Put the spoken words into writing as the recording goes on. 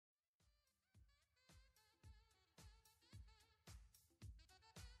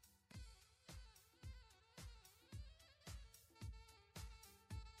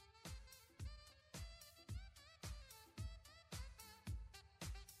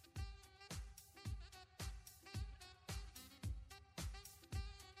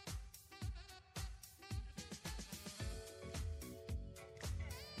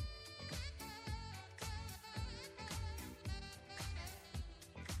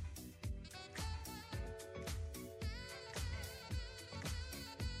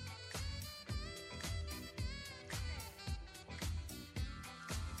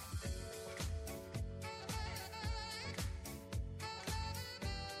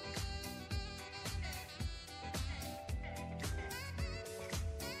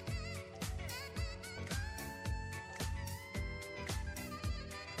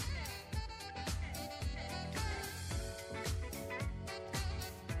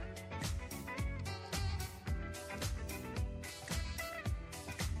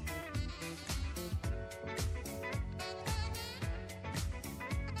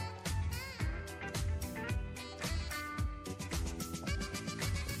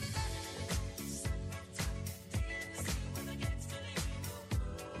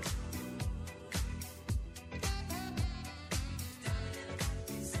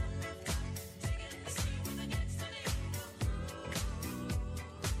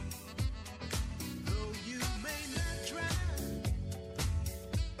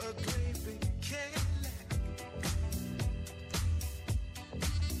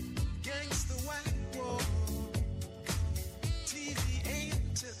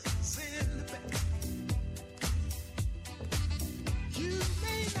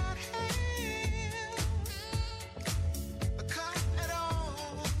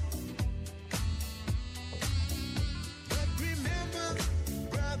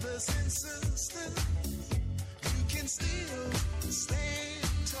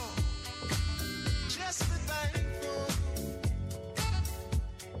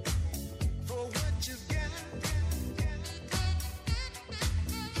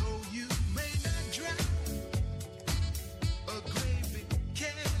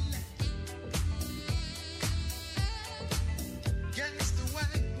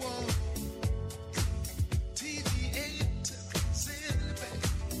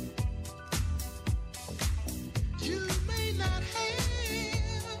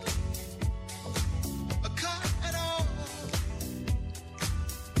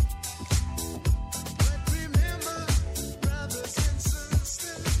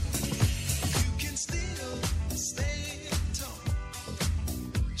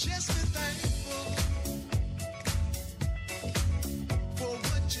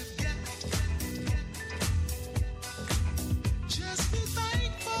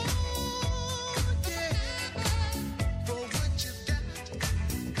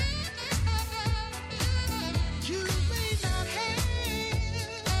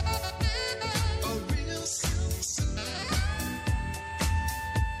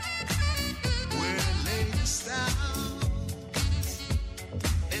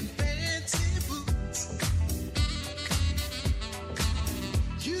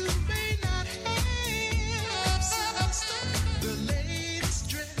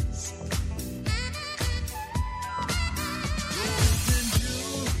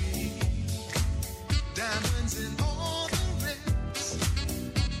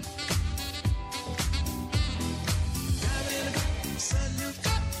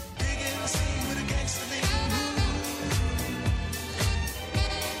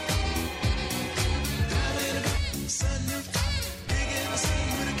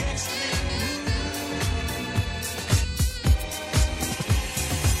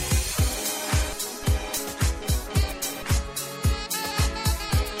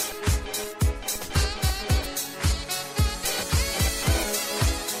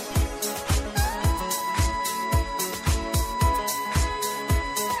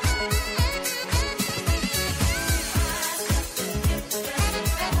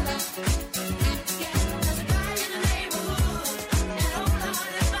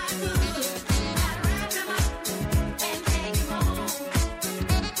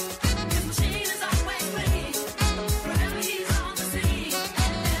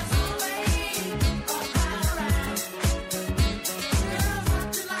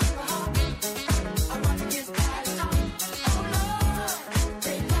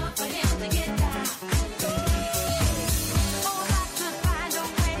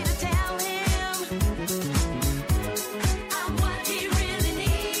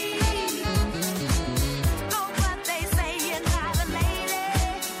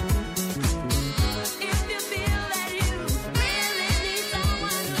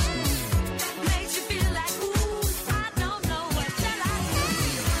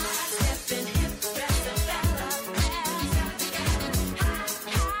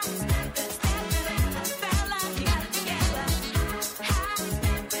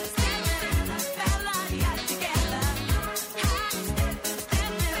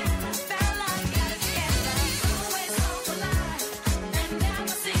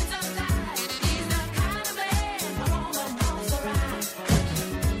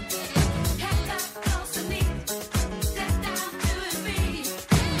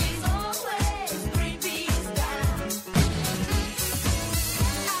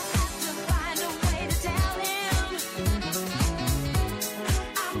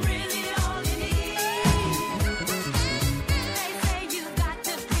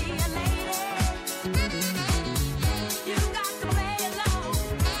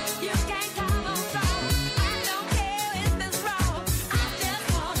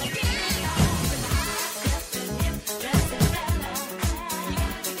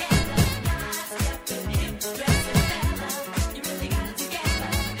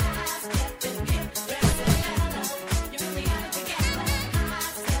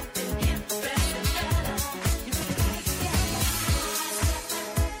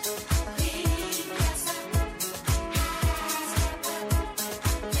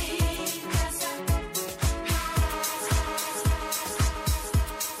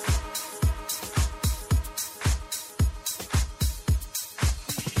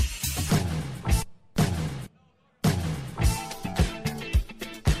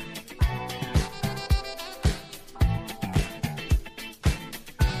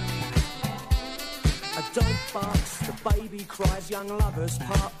baby cries, young lovers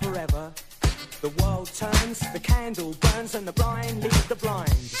part forever. The world turns, the candle burns, and the blind lead the blind.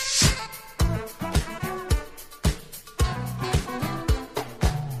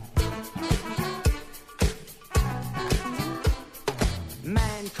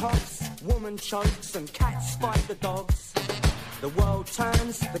 Man coughs, woman chokes, and cats fight the dogs. The world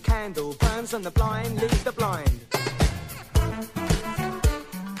turns, the candle burns, and the blind lead the blind.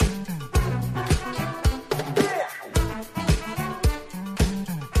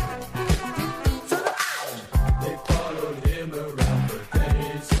 They followed him around for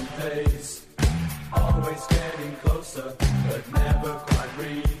days and days, always getting closer, but never quite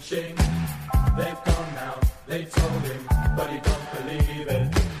reaching. They've come now, they told him, but he don't believe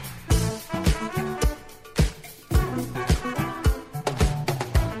it.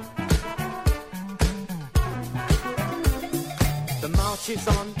 The march is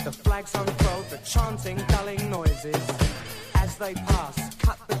on, the flags unfurled, the chanting, dulling noises. As they pass,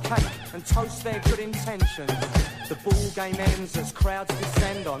 cut the cake and toast their good intentions. The ball game ends as crowds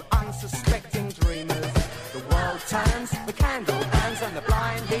descend on unsuspecting dreamers. The world turns, the candle burns, and the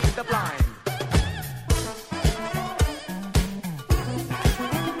blind lead the blind.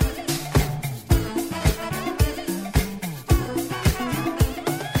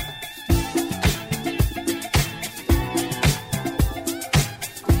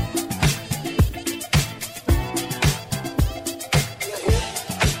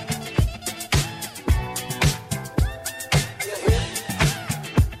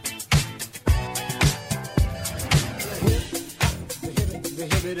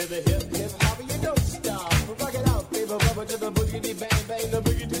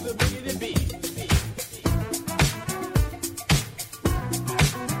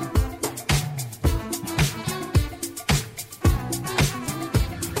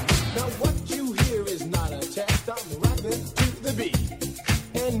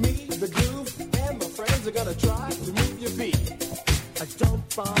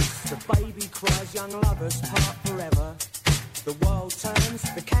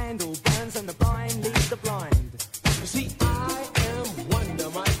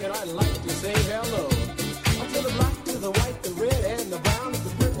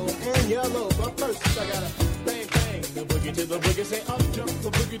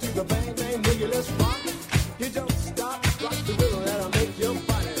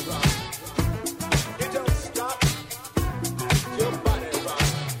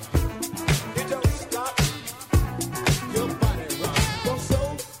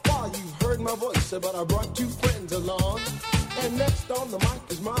 But I brought two friends along. And next on the mic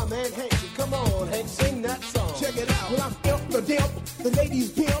is my man Hank. Come on, Hank, sing that song. Check it out. Well, I'm Imp the Dimp, the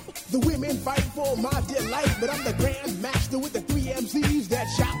ladies pimp, the women fight for my delight. But I'm the grand master with the 3 MCs that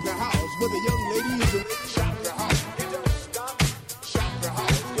shop the house. For the young ladies who shop the house. You don't stop, shop the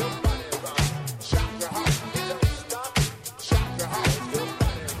house. Your body rock. Shop the house. You don't stop, shop the house. Your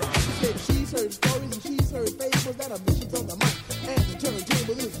body rock. She said she's heard stories and she's heard fables that are vicious on the mic. And the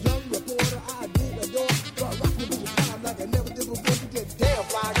turntable, this young reporter I did adore. So I rock the bitches time like I never did before. She said, damn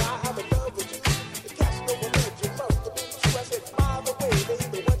fly guy, I'm in love with you. The cat's no religion, must to be true. I said, by the way,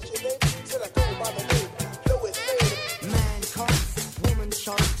 baby, what's your name? Said I go by the name, Lois Lane. Man coughs, woman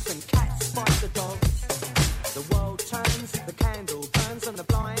chokes, and cats fight the dogs. The world turns, the candle burns, and the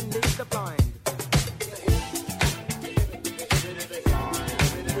blind lead the blind.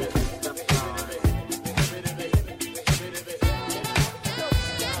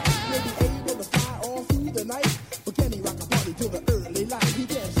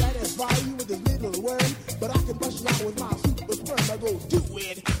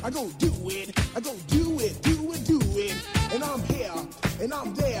 I go do it, I go do it, do it, do it. And I'm here, and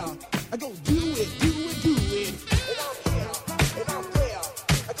I'm there. I go do it, do it, do it. And I'm here, and I'm there.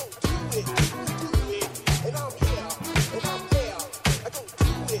 I go do it, do it, do it. And I'm here, and I'm there. I go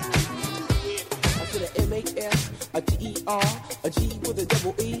do it, do it, do it. I said a M-A-S, a T-E-R, a G with a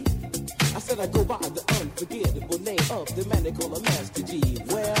double E. I said I go by the unforgettable name of the man they call a Master G.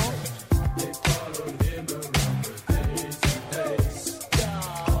 Well, they followed him around for days and days.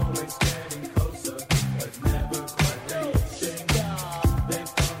 Always getting closer, but never quite reaching. They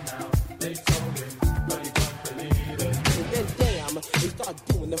found out, they told him, but he don't believe it. And then damn, they start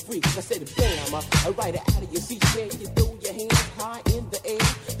doing the freaks. I said damn, I ride it out of your seat, man. You throw your hands high in the air.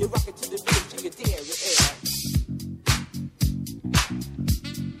 You rock it to the beat till you dare your air.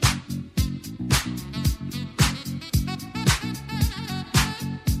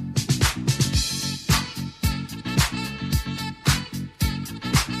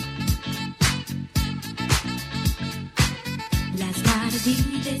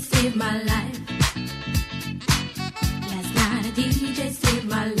 DJ saved my life.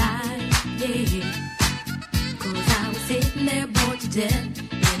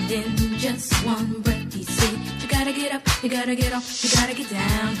 in just one breath. He said, you gotta get up, you gotta get off, you gotta get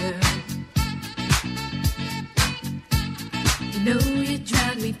down, girl. You know you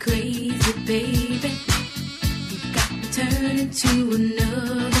drive me crazy, baby. You got me turning to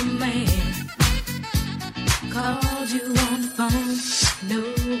another man. Called you on the phone, no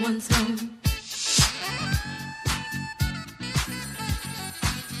one's home.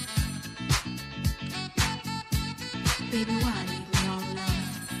 Baby, why leave me all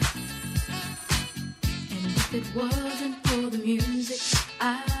alone? And if it wasn't for the music,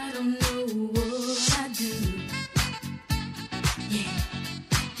 I don't know what I'd do. Yeah.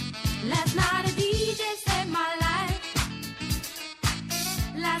 Last night a DJ saved my life.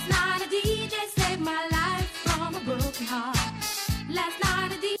 Last night a DJ saved my life from a broken heart. Last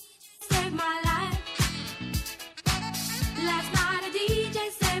night a DJ saved my life. Last night a DJ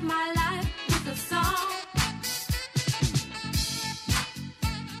saved my life with a song.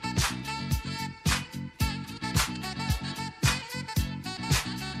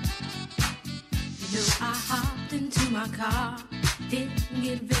 You know, I hopped into my car, didn't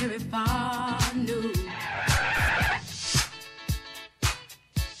get very far, no.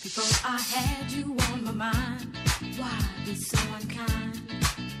 Before I had you on my mind, why be so unkind?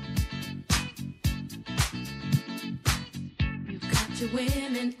 You've got your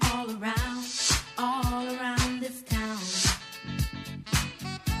women all around this town.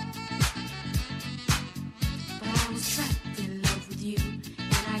 But I was trapped in love with you,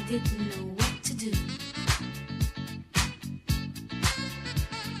 and I didn't know what to do.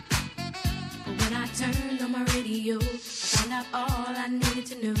 But when I turned on my radio, I found out all I needed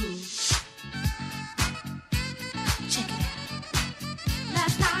to know. Check it out.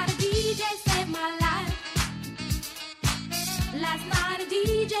 Last night a DJ saved my life. Last night a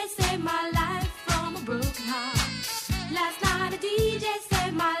DJ saved my life from a broken heart. Last night a DJ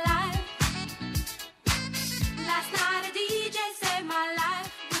saved my life. Last night a DJ saved my life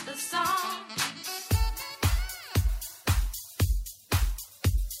with a song.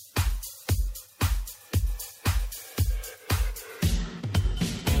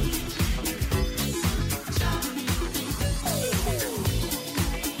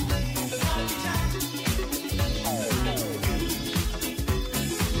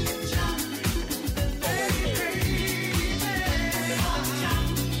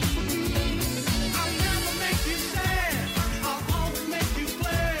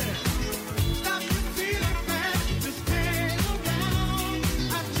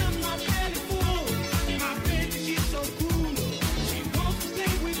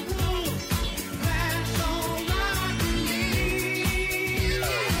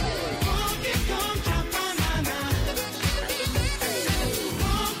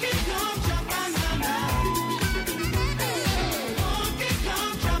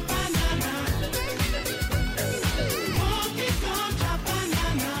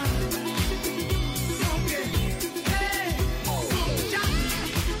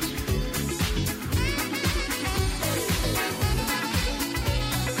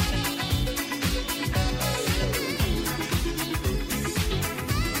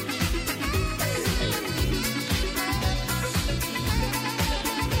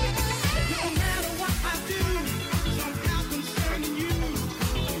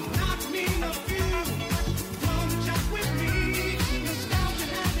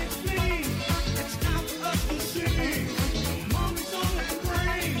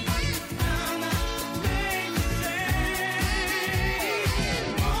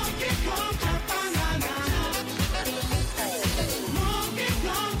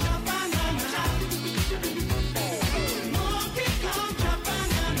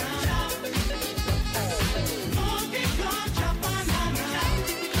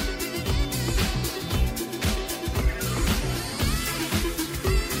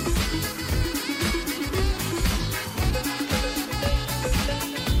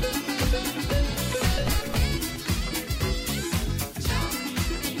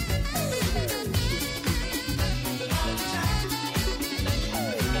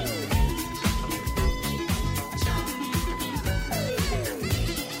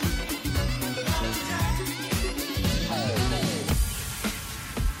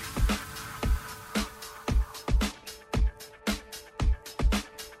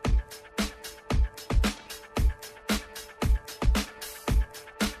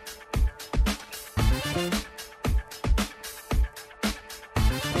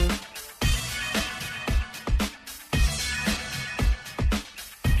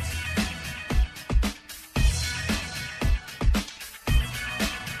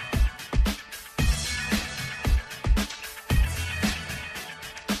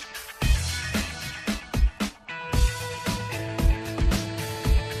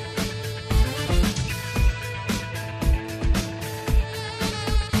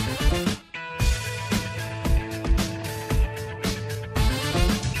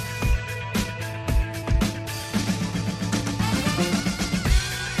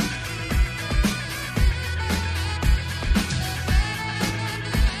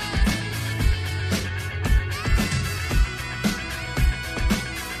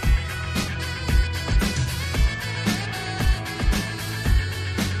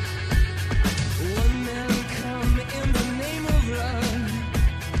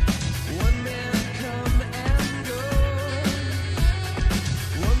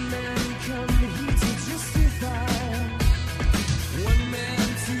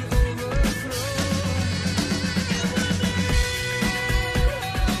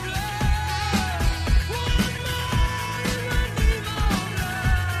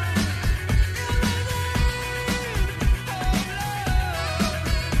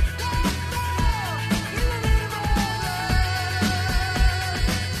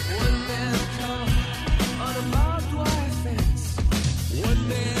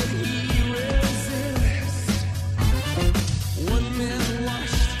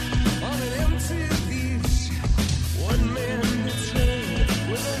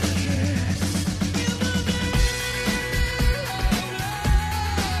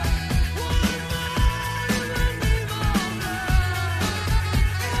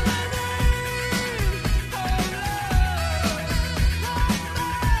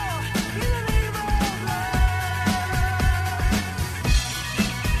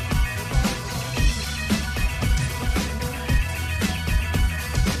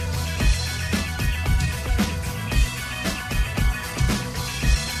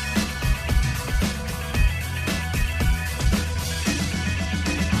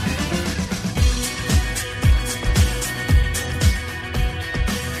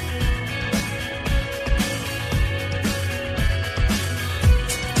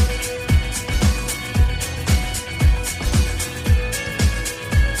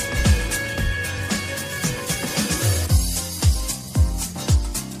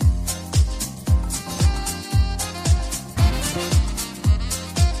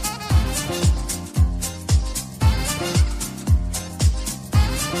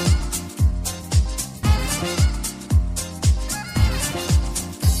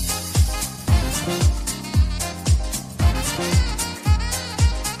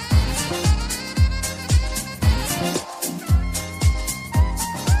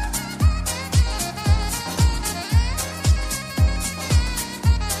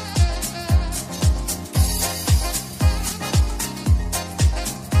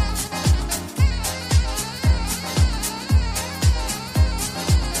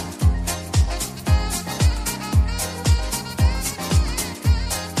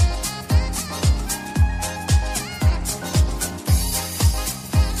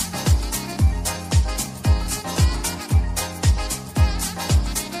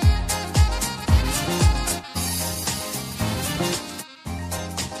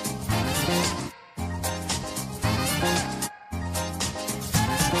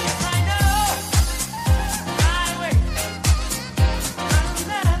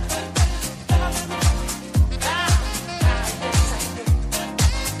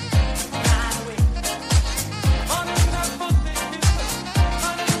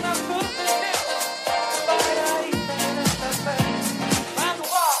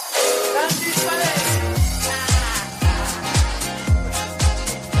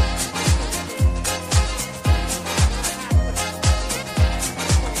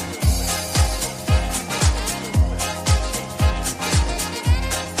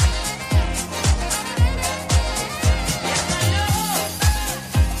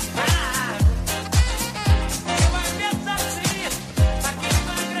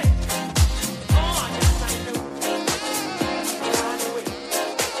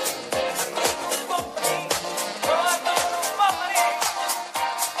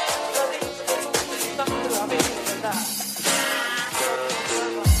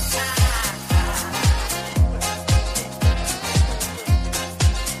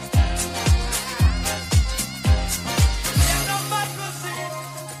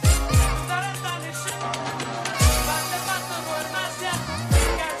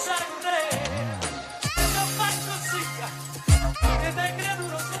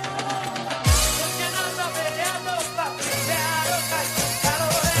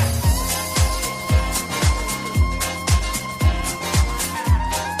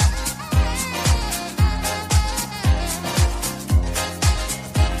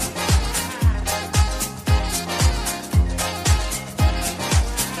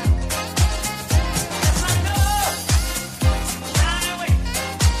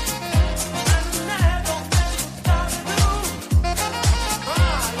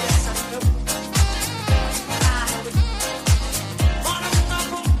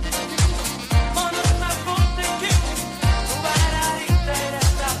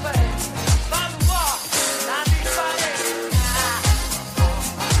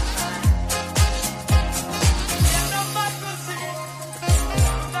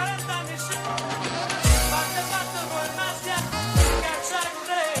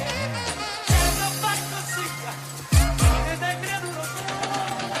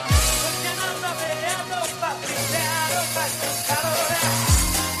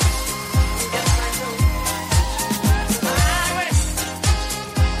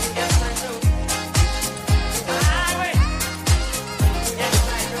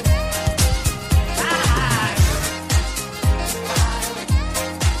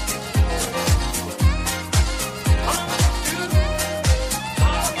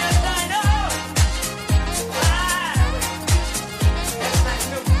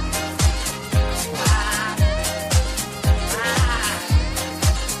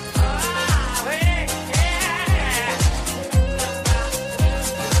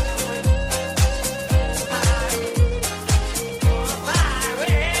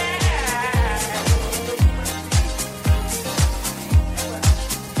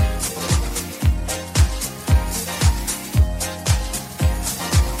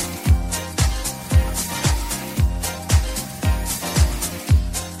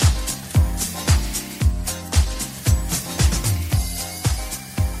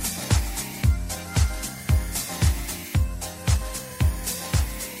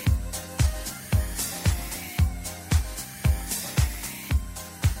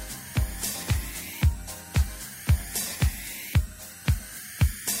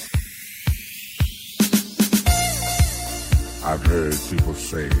 heard people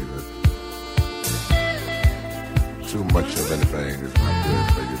say that too much of anything is not good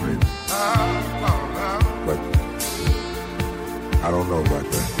for you, baby. But I don't know about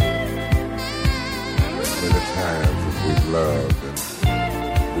that. Many times that we've loved and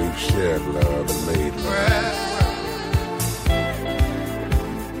we've shared love and made love,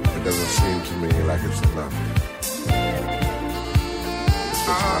 it doesn't seem to me like it's enough. It's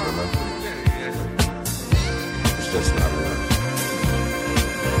just not enough. It's just not enough.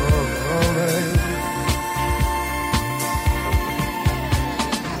 Oh, baby.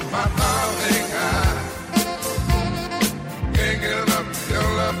 My darling, I can't get enough of your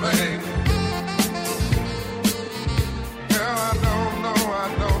love, baby. Girl, I don't know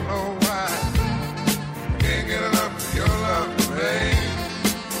why. Can't get enough of your love, baby.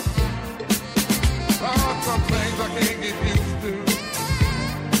 Lord, some things I can't get used to,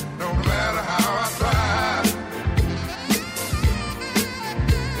 no matter how I try.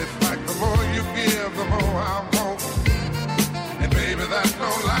 It's like the more you give, the more I want. And baby, that's no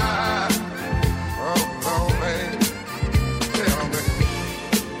lie. Oh, no, baby. Tell me,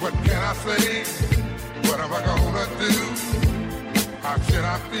 what can I say? What am I gonna do? How should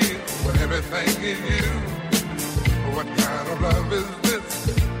I feel when everything is you? What kind of love is this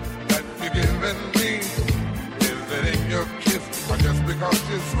that you're giving me? Is it in your kiss or just because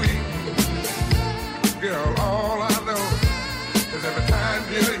you're sweet? Girl, all I know is every time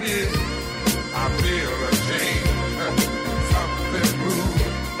you're here, I feel a change. Something moves.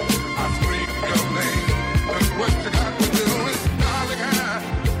 I scream your name. But what you got to do is, darling, I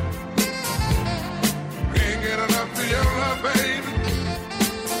can't get enough of your love, baby.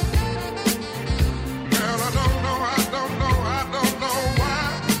 Girl, I don't know why.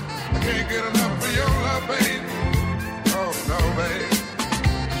 I can't get enough of your love, baby. Oh, no, baby.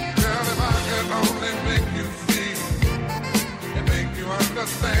 Girl, if I could only make you see and make you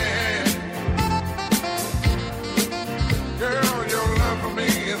understand. Girl, your love for me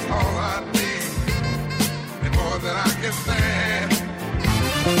is all I need, and more than I can stand.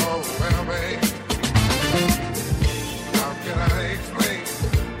 Oh, well, babe, how can I explain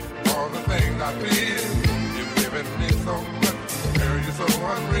all the things I feel? You've given me so much, girl, you're so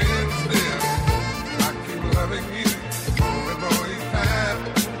unreal still. I keep loving you more and more each time.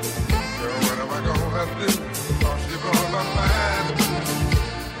 Girl, what am I gonna do? Cause you blow my mind.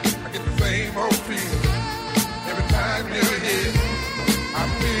 I get the same old feeling every time you're here. I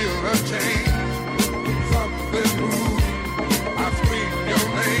feel a change. Something moves. I scream your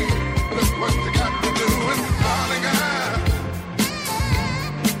name. Look what you got to do. And darling, I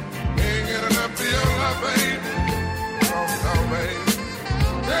can't get enough of your love, baby. Oh, no, baby.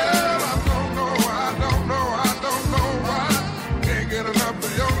 Girl, I don't know why. Can't get enough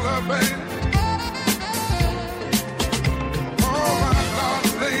of your love, baby. Oh, my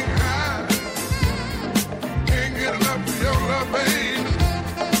darling, can't get enough of your love, baby.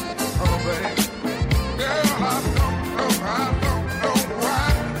 Oh, baby. Girl, I don't know why.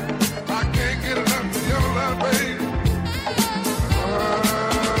 I can't get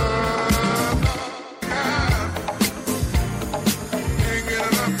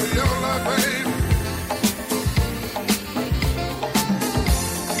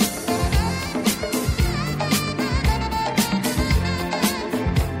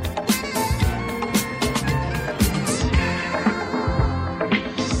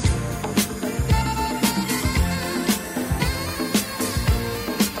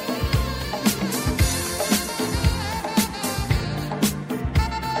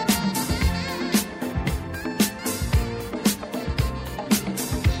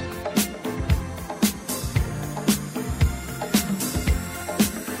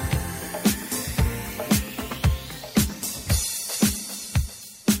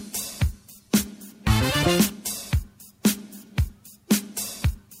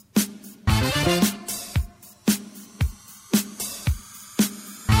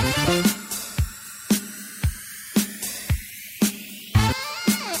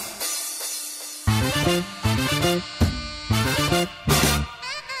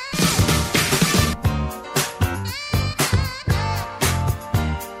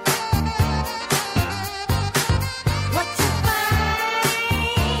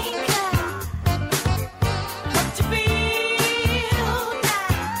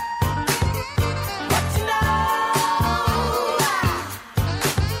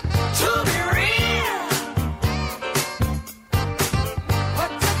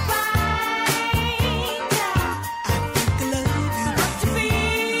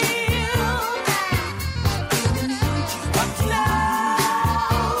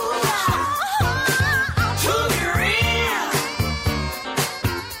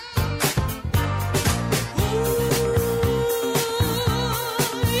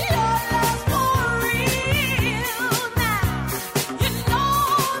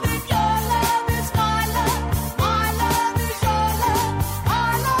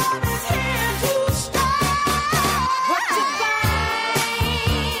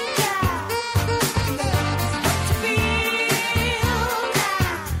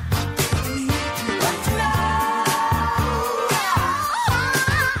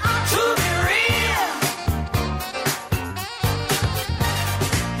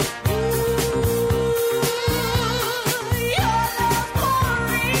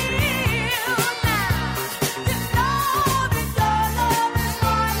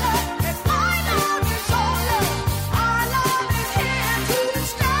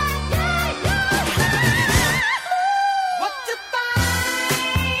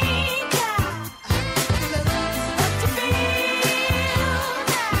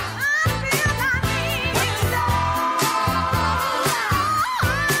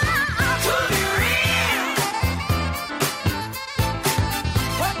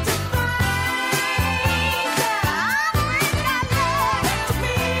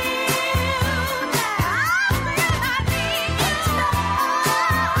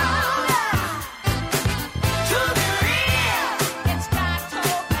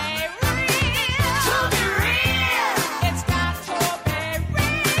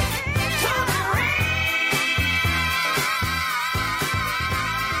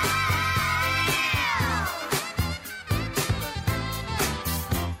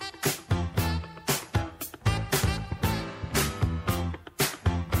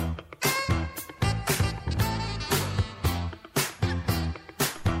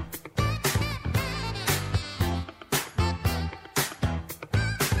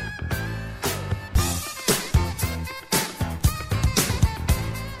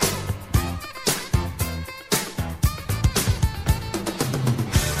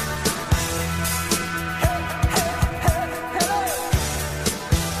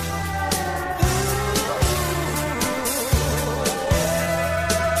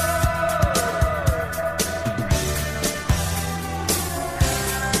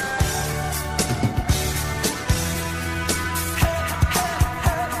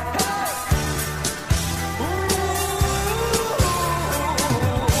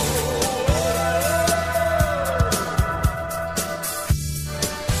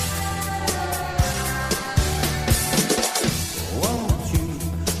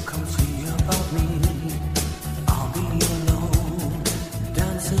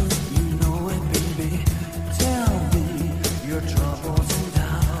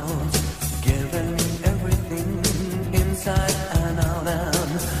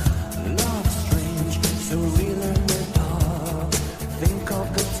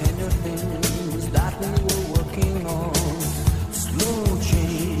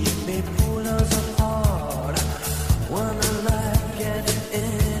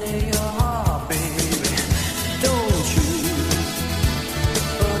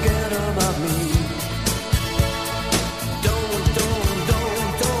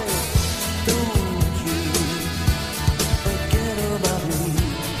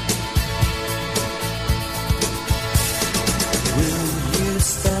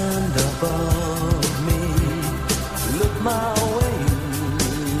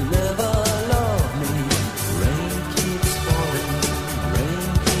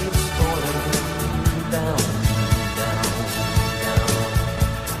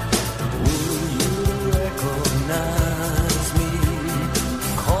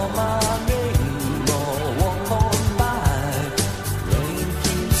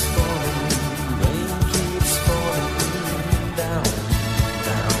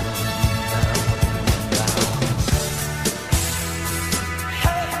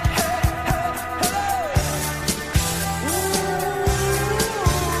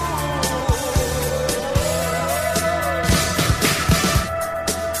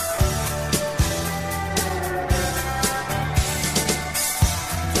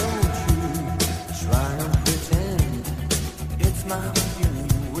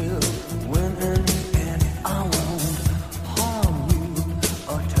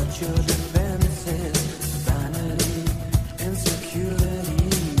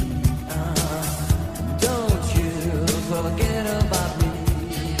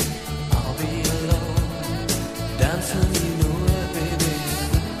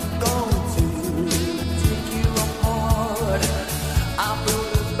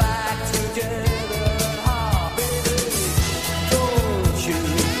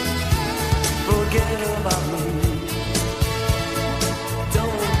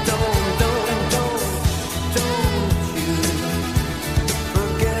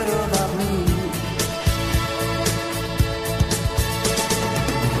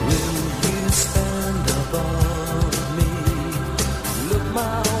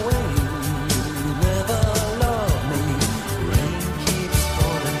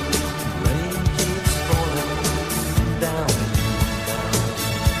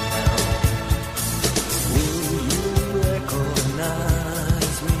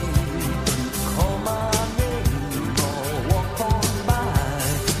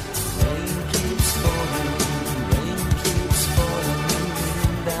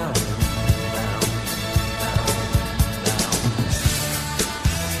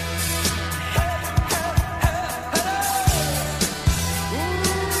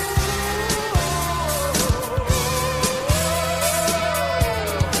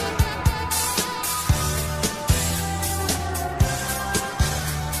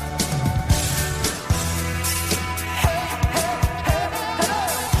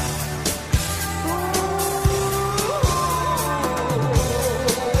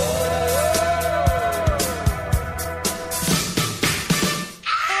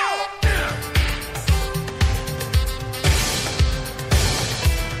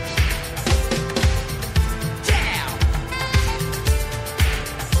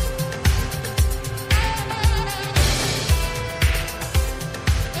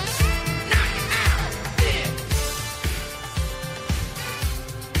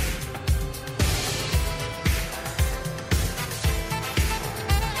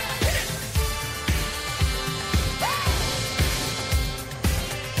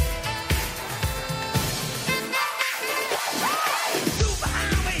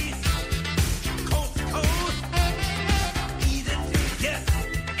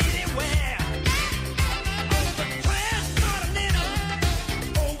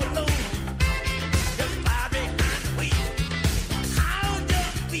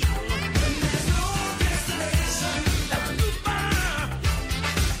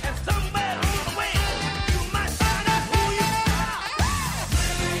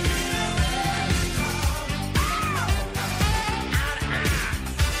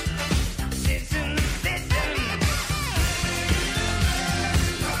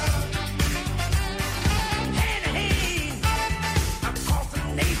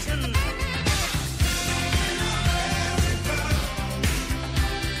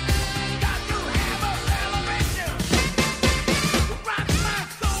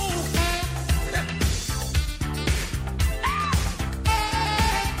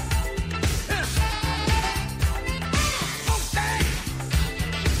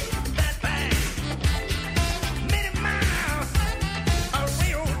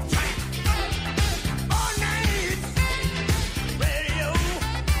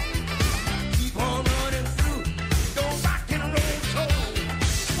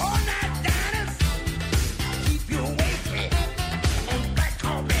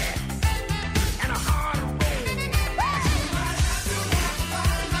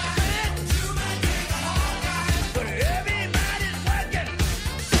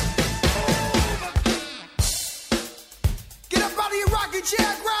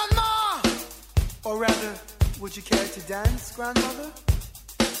Or rather, would you care to dance, grandmother?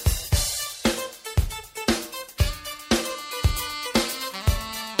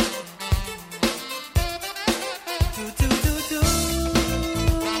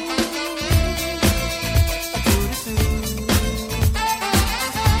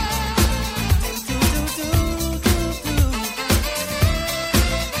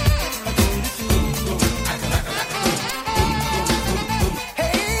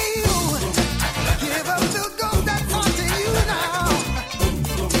 Hey, you, give up to go that's haunting you now.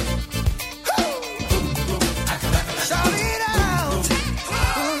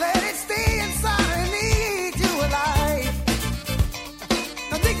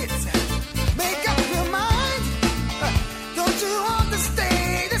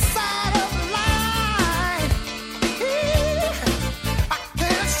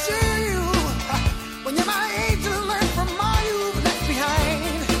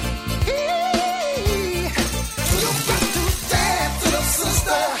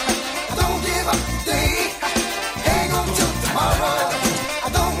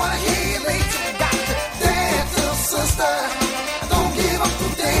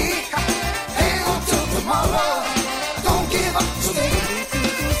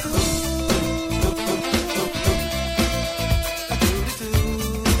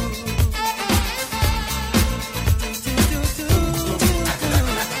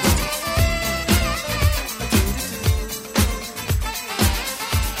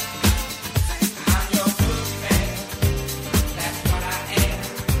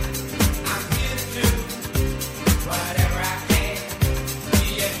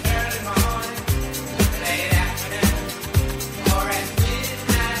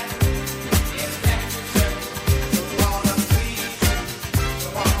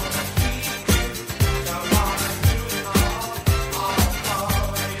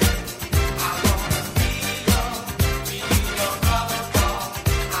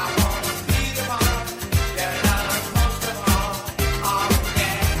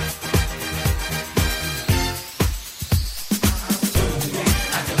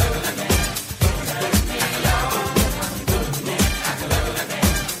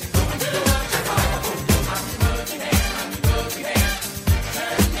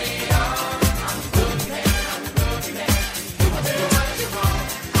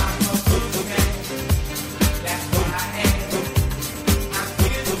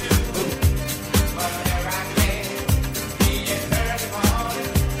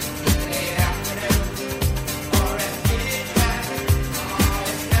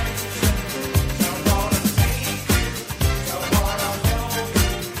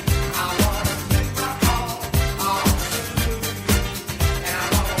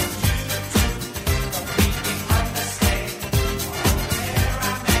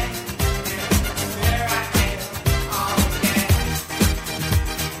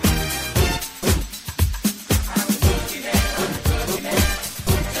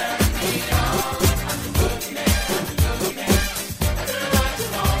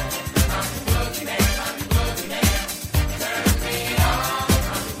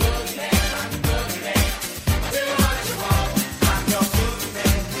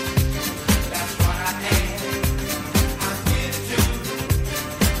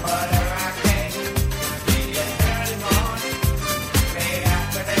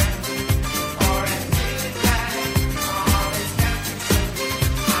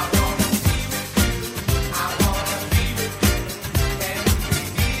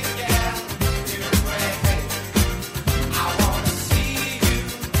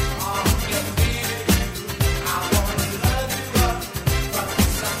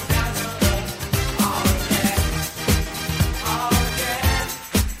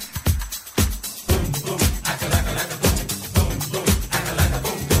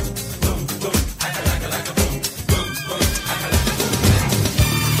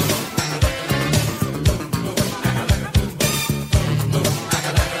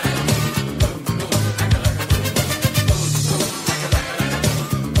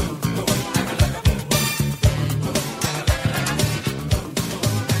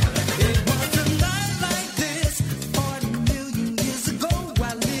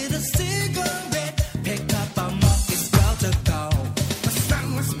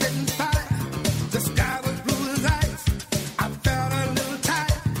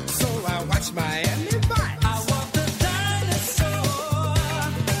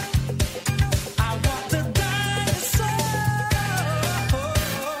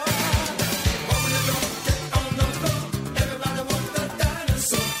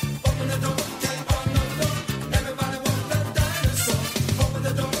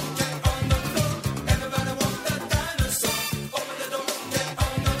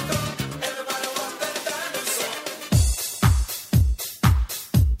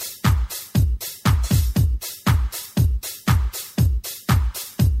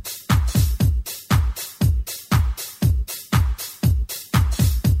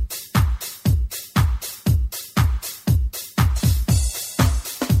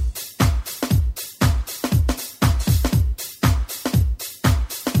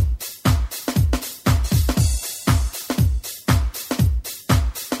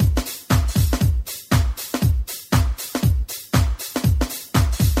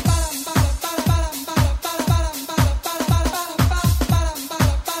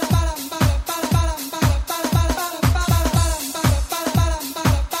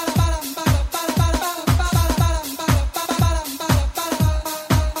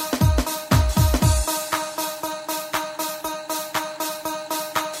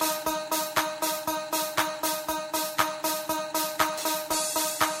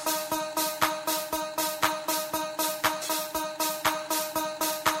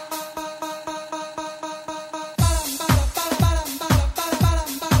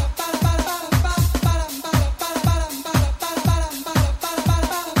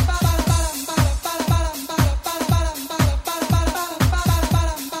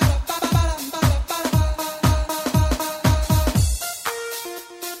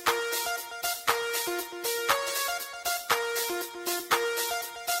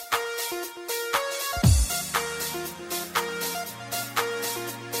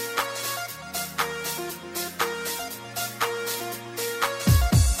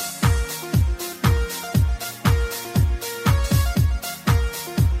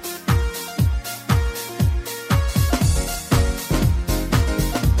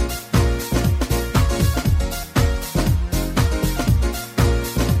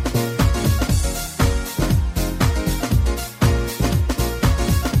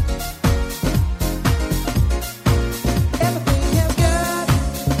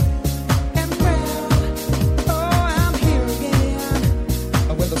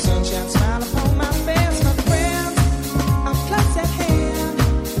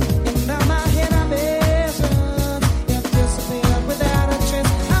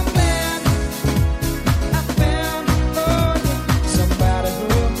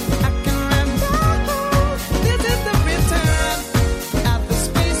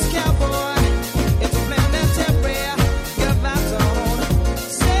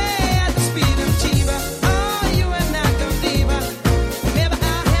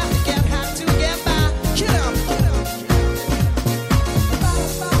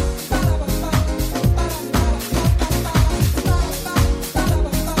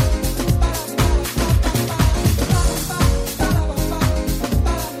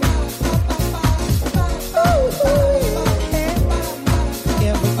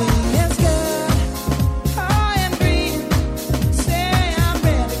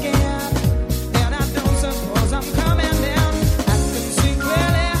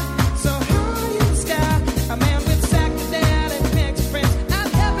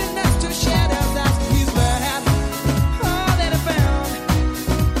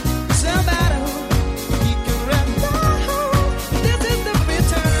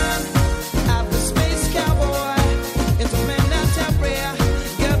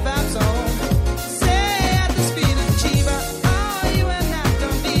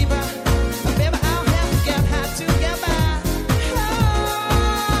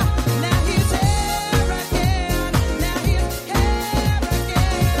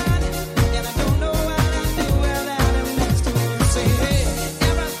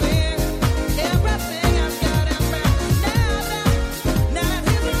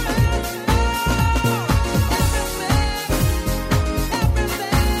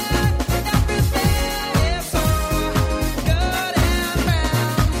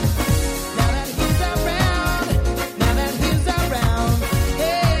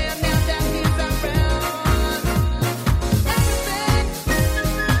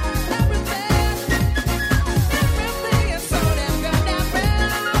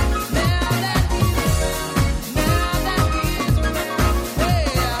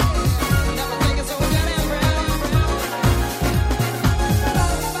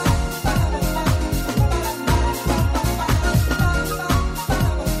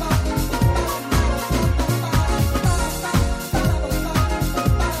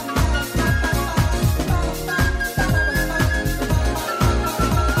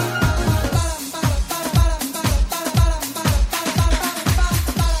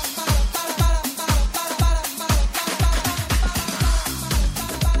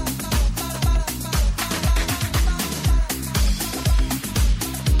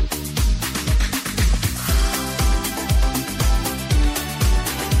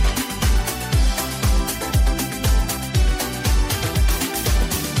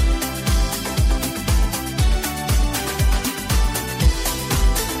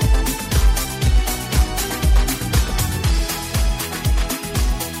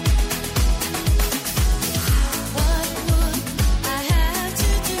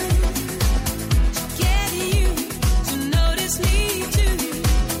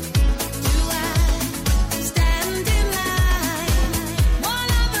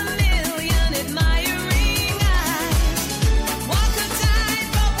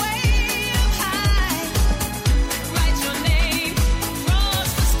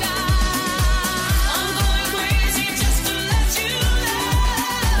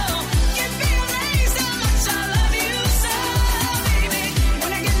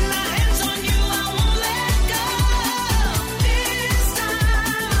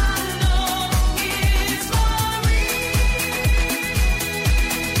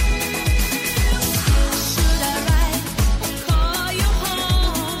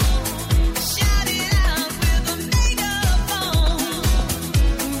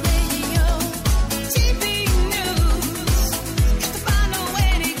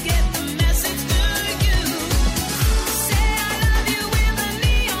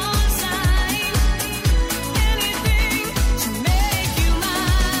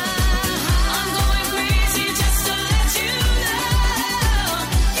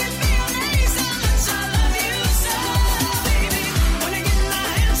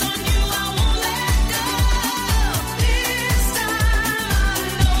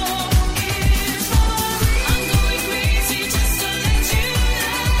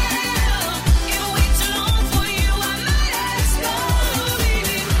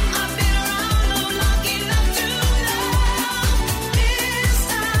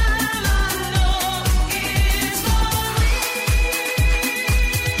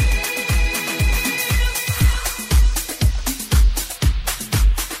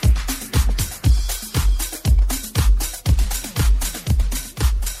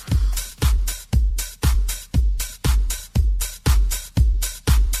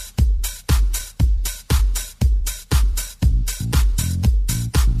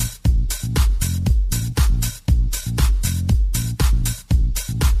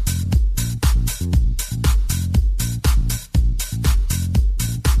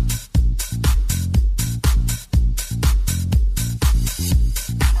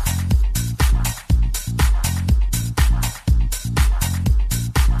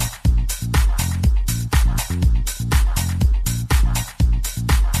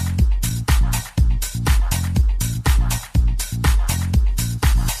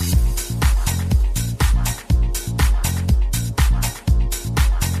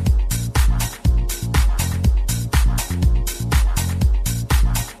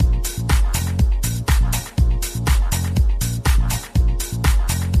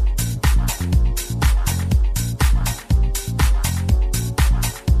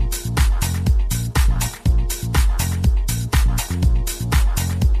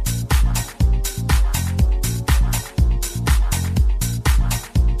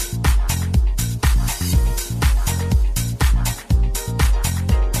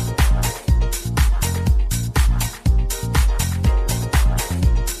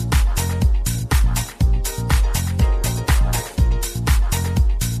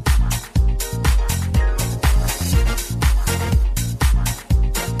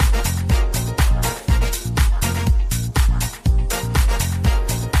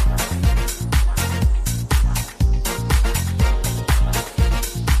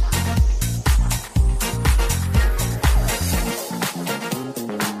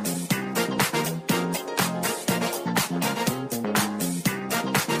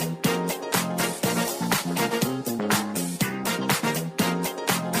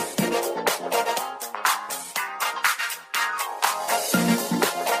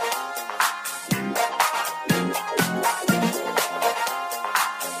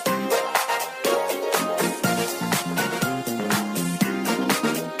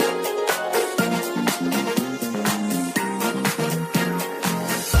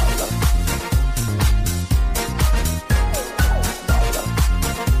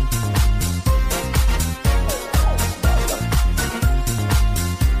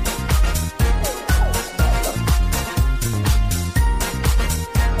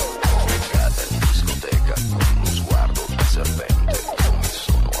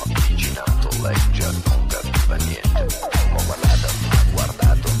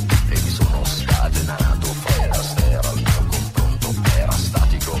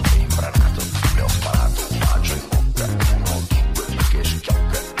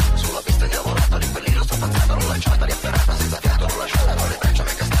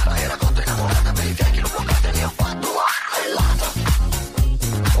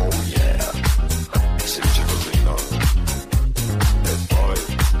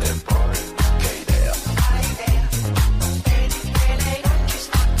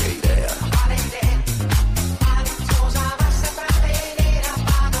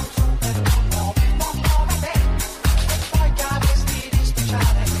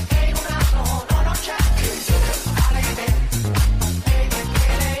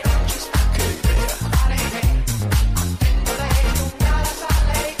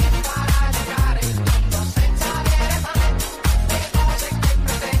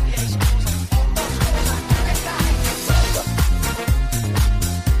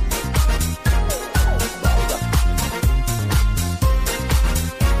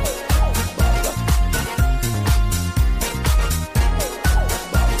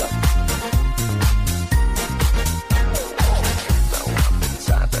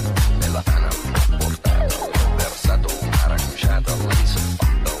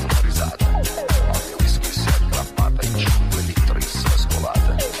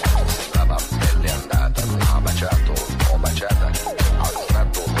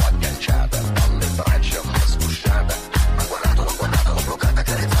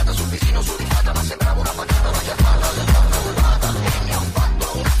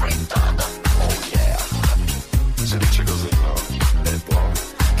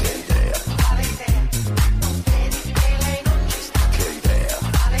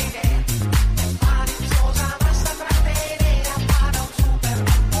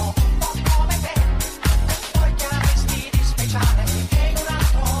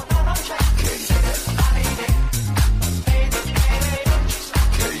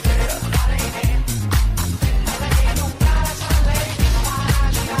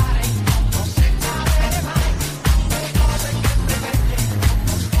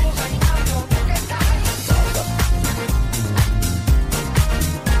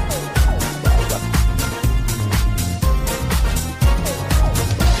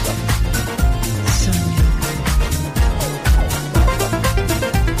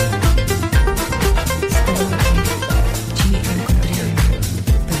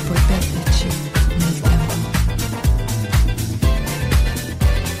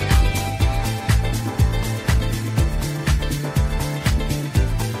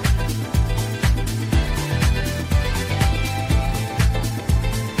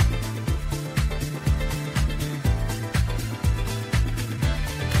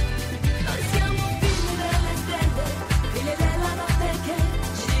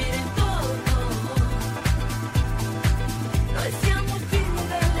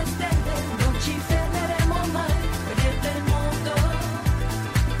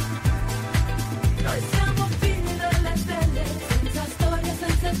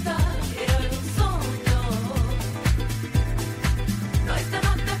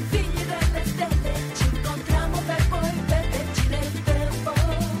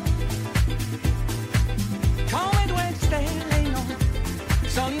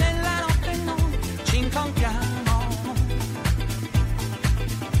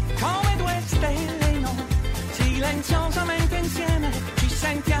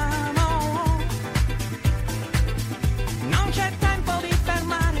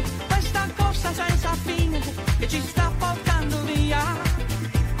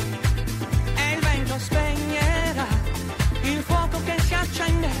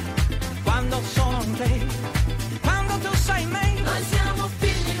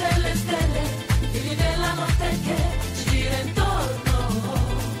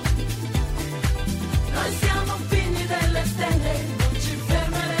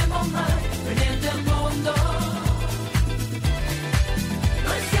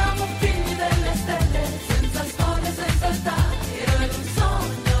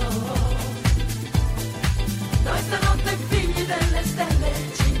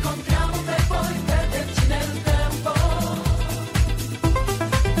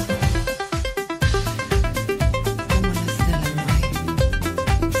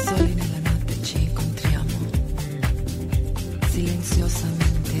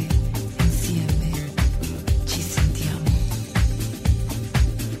 silenziosamente insieme ci sentiamo.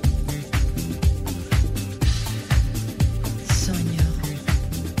 Sogno.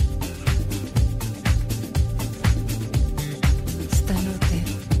 Stanotte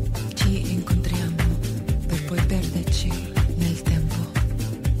ci incontriamo per poi perderci nel tempo.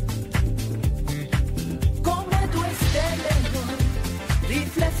 Come due stelle noi,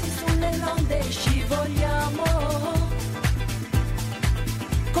 riflessi sulle onde scivoliamo.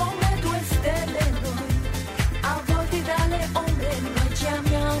 Come due stelle noi, avvolti dalle ombre noi ci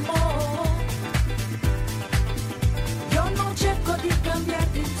amiamo. Io non cerco di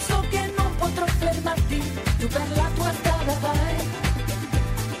cambiarti, so che non potrò fermarti, tu per la tua strada vai.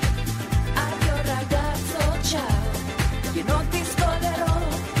 Addio ragazzo, ciao, io non ti scolerò,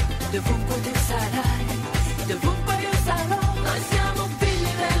 dovunque tu sarai, dovunque io sarò. Noi siamo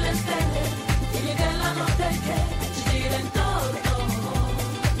figli delle stelle, figli della notte che ci gira intorno.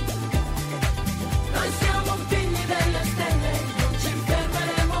 Noi siamo figli delle stelle, non ci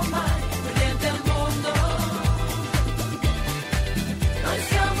fermeremo mai, per niente al mondo. Noi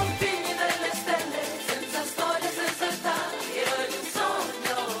siamo figli delle stelle, senza storia, senza età, eroi di un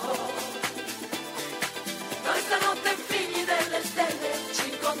sogno. Noi stanotte figli delle stelle, ci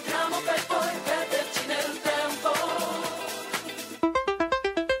incontriamo per poi perderci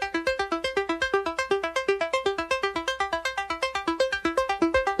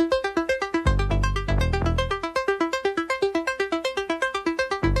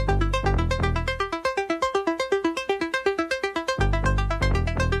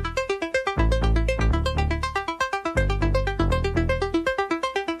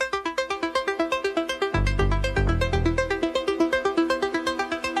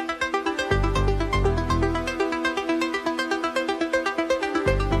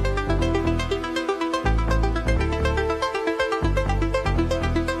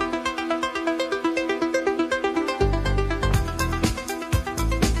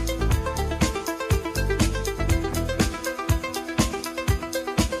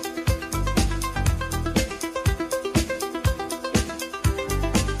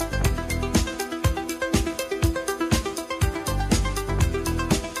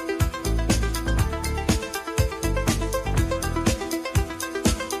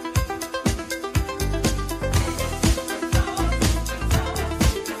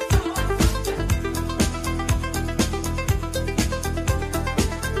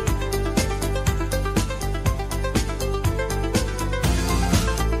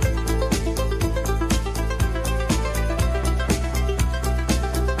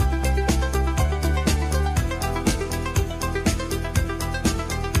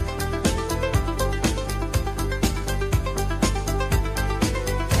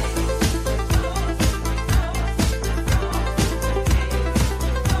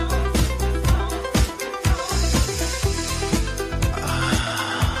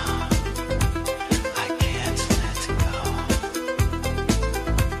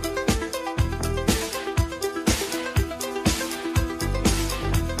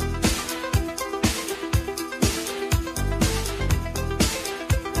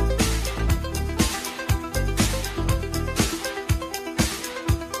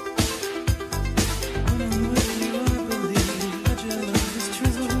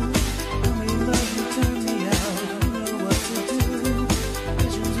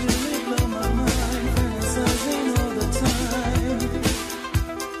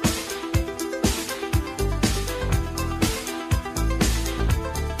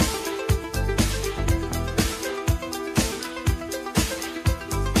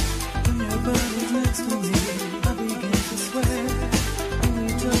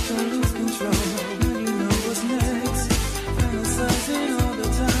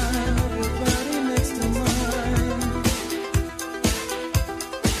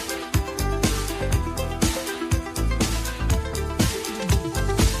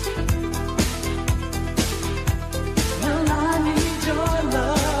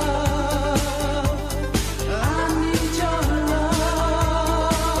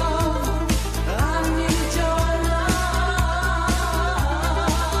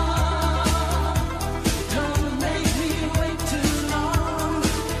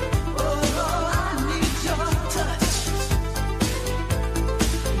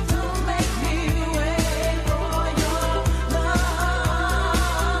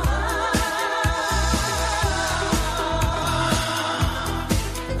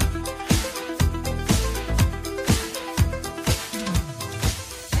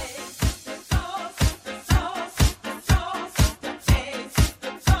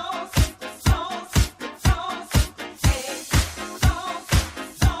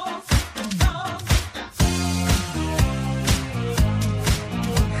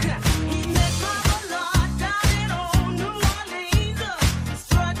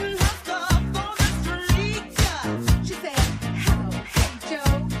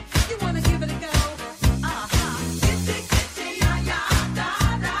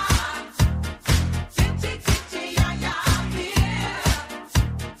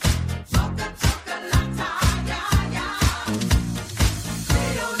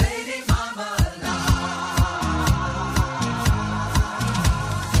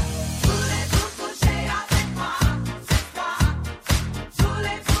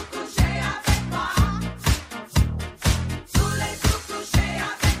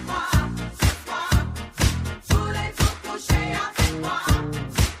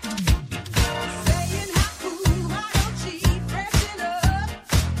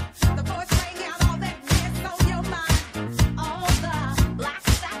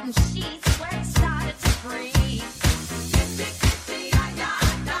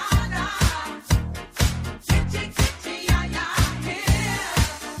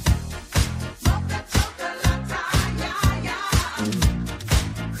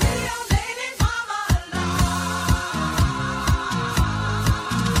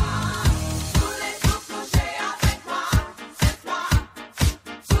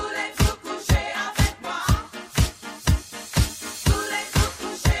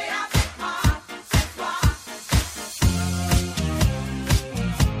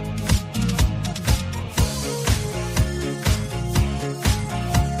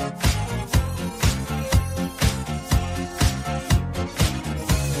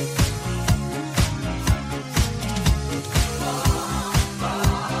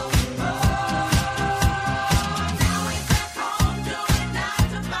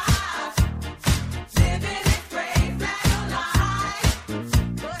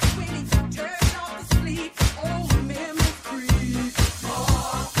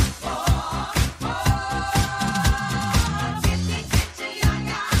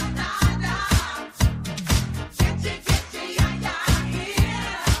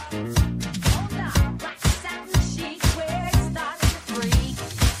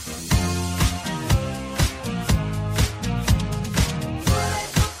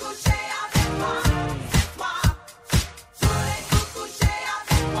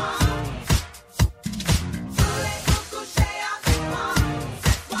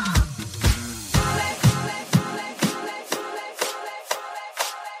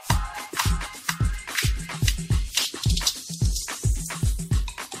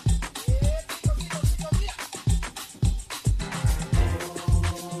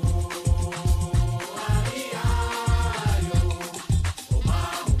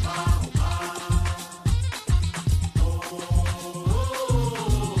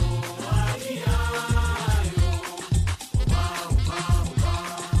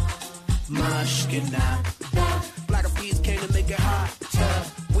que nada. Black of peas came to make it hot.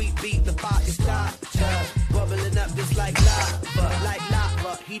 We beat the fire start. Bubbling up just like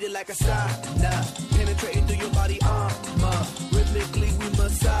lava, heated like a sauna. Penetrating through your body armor. Rhythmically we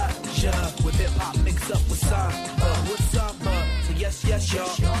massage ya. With hip hop mixed up with samba. With samba. So yes, yes,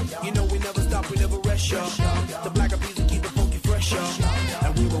 y'all. You know we never stop, we never rest, y'all. The black of peas will keep it funky fresh, y'all.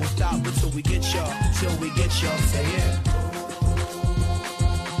 And we won't stop until we get y'all. Till we get y'all. Say it.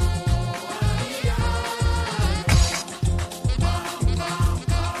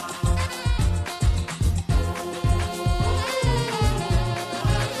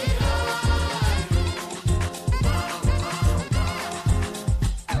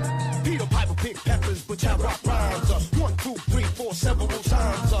 Which I rock rhymes, 1, 2, 3, 4, several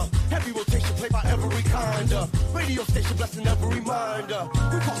times. Heavy rotation played by every kind. Radio station blessing every mind.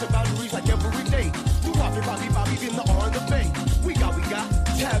 We crossing boundaries like every day. Do Bobby in the R and the Bay. We got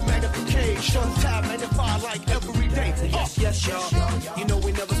tab magnification, tab magnify like every day. Yes, yes, y'all. You know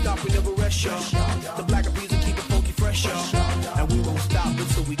we never stop, we never rest, y'all. The black of bees will keep it funky fresh, y'all. And we won't stop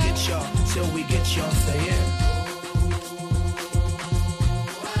until we get y'all. Till we get y'all. Say it.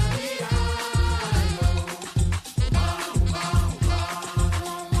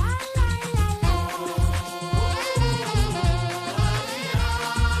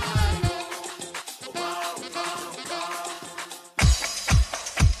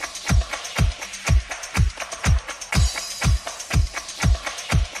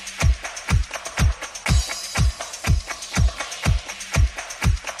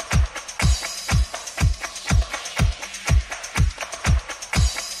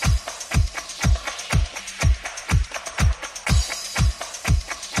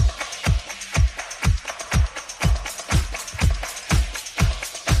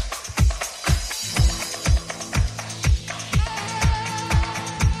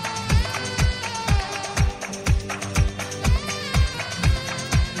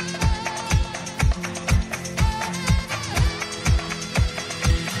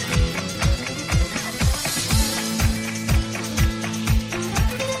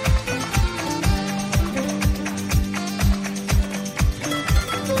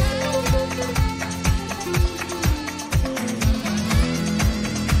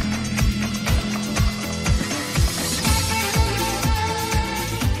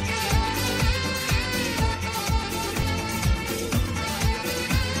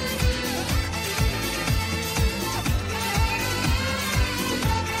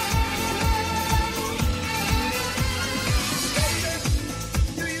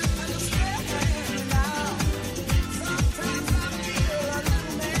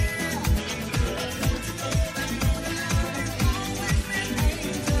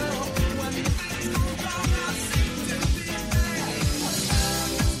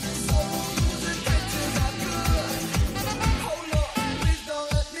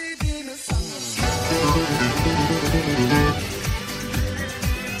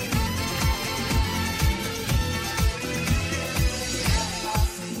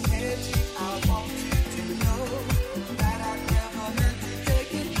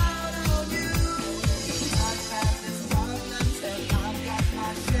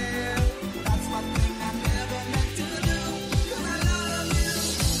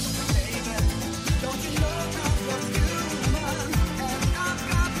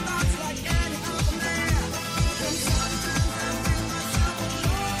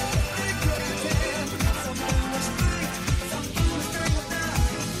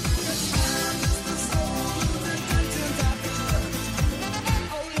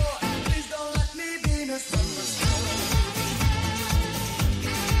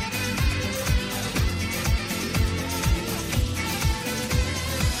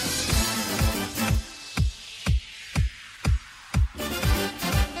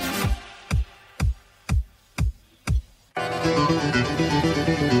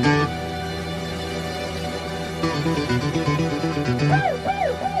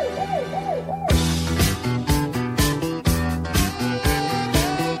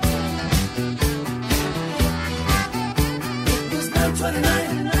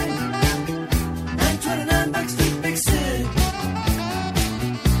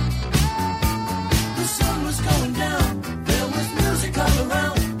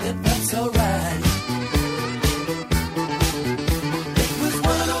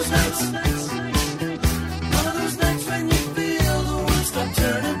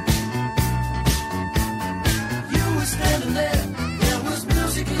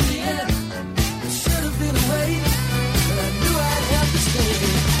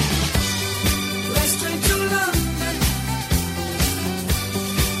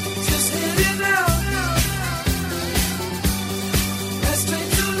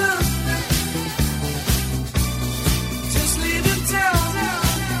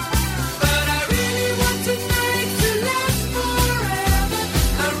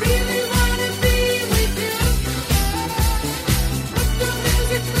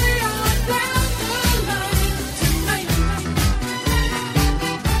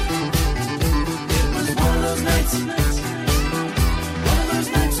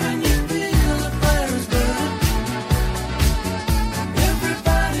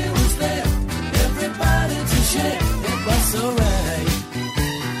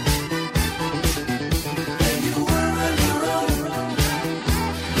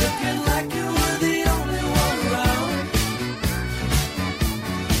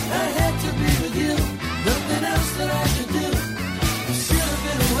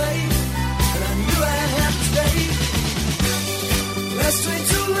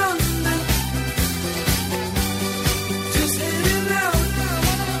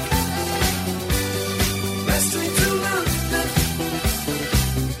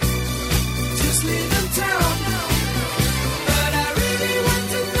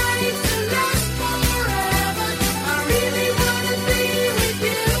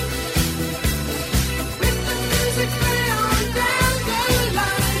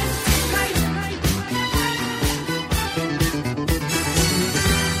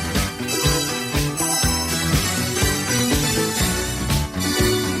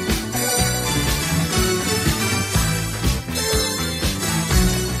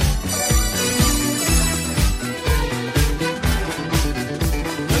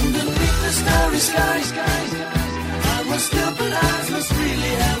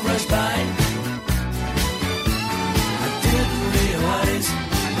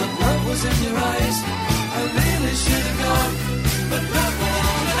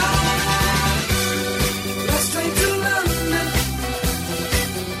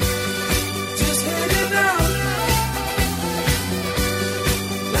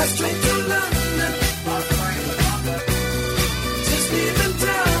 straight to London. Just leaving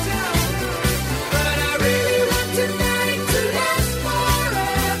town. But I really want tonight to last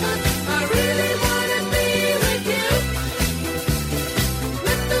forever. I really wanna be with you.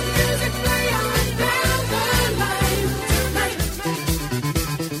 Let the music play on down the line tonight.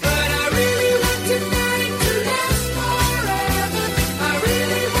 But I really want tonight to last forever. I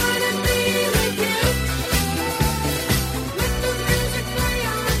really wanna be with you. Let the music play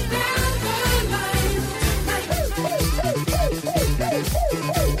on down the line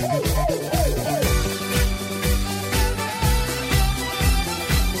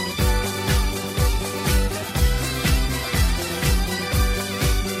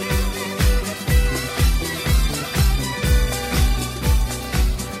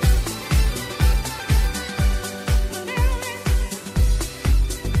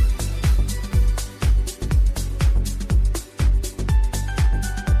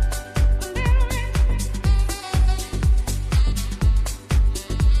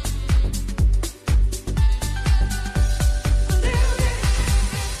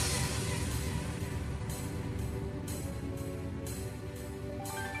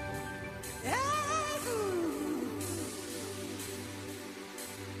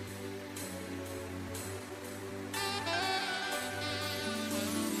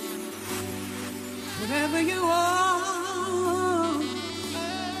whatever you want,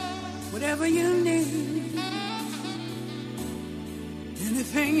 whatever you need,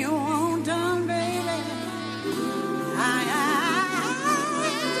 anything you want done, baby. I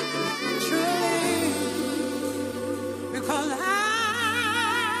truly, because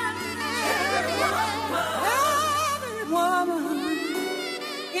every woman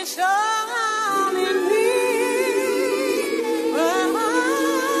is all in me.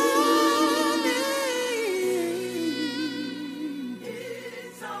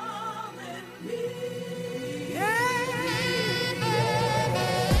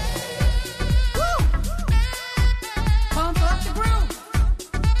 Pump up the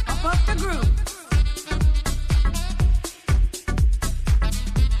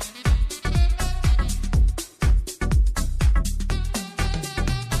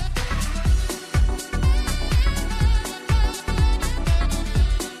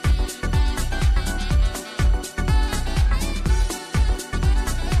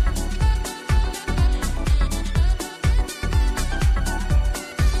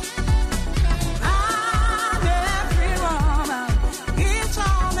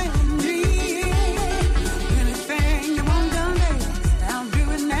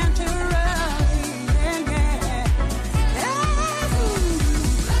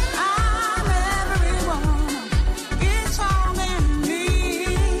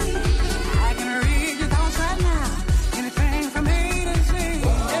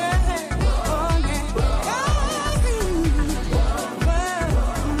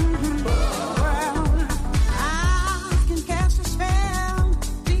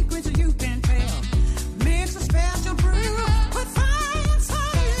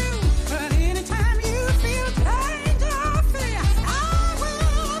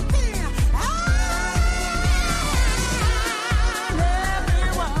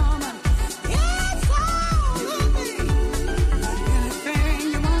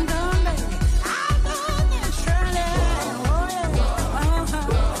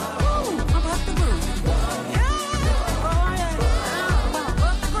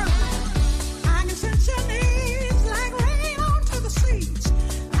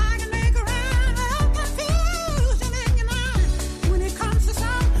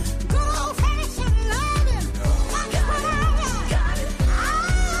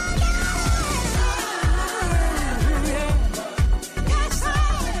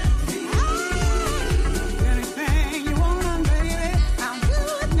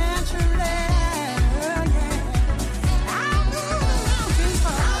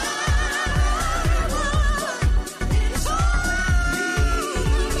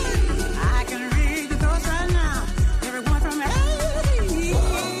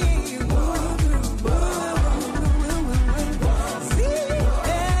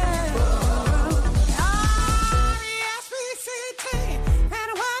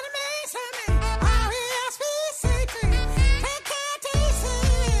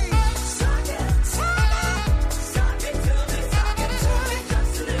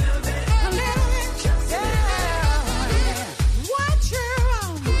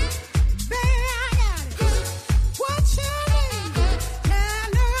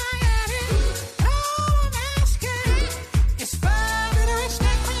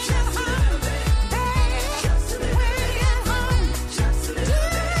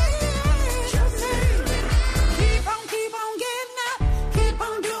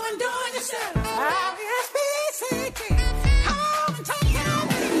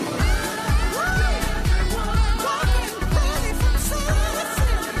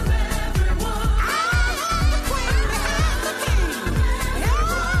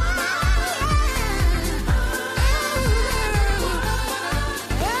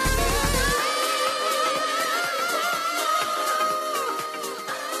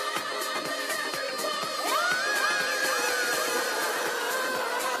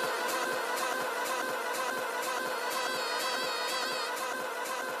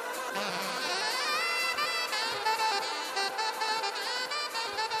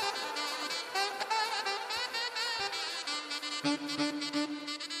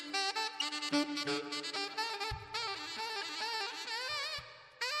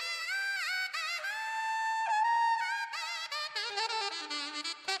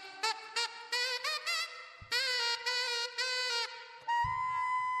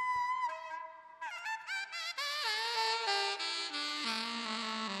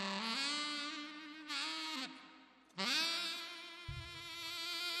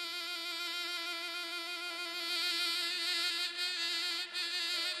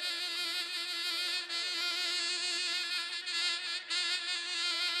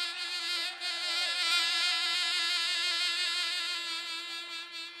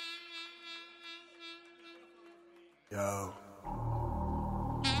Yo.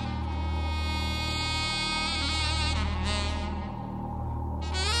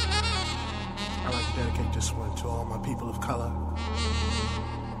 I'd like to dedicate this one to all my people of color,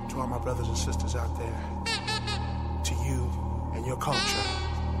 to all my brothers and sisters out there, to you and your culture.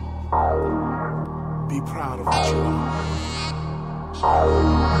 Be proud of what you are.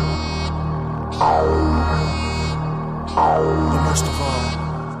 But most of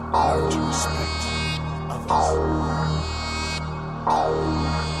all, learn to respect others.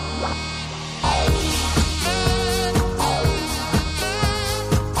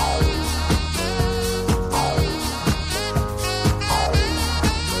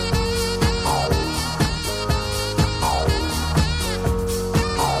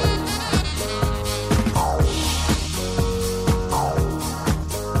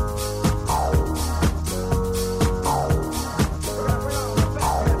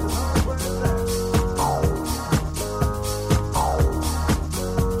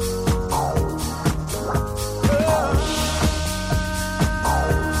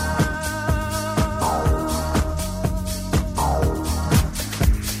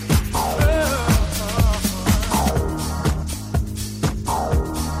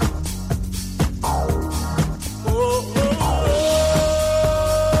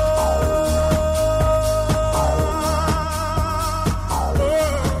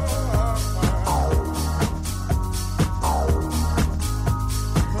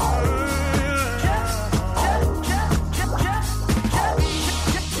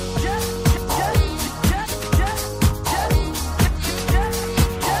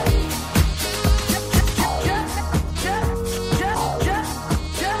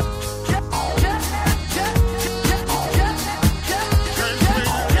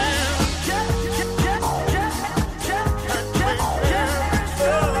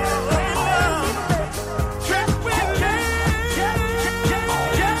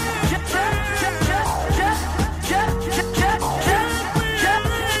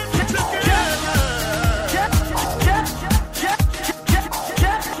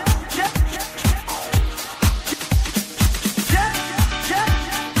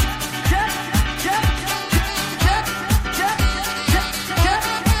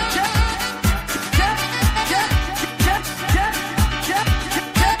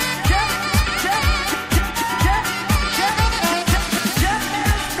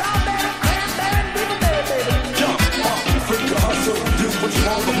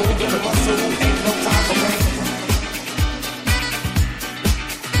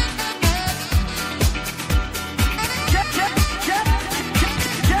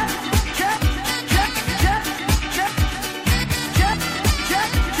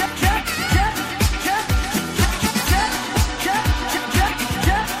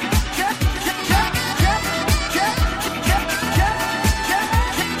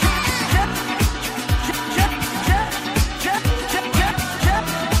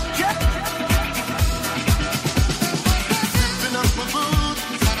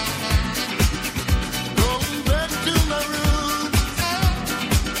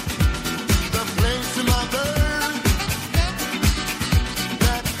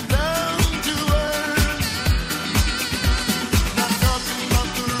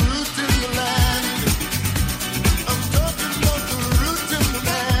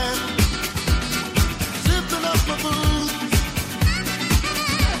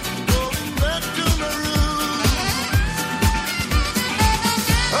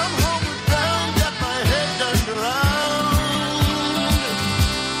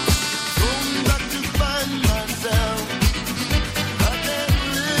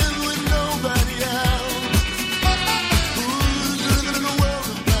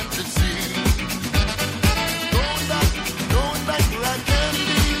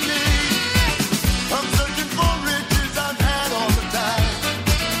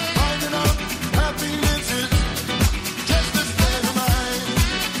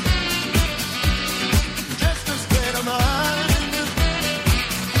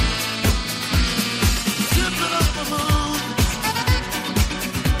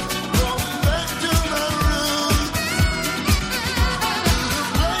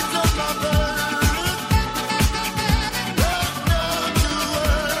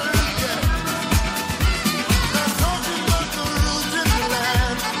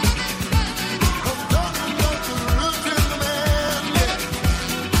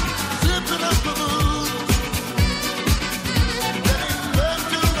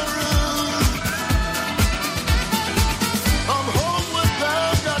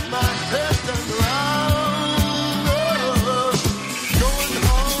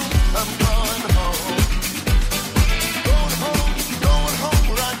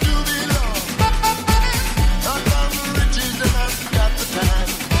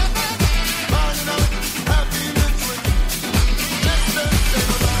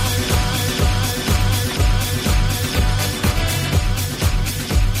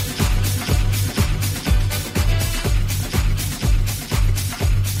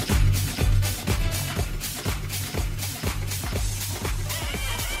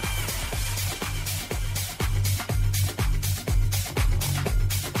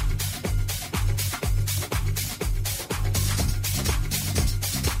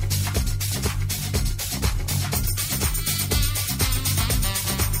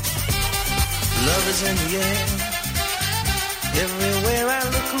 Love is in the air, everywhere I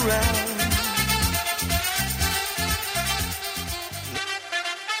look around.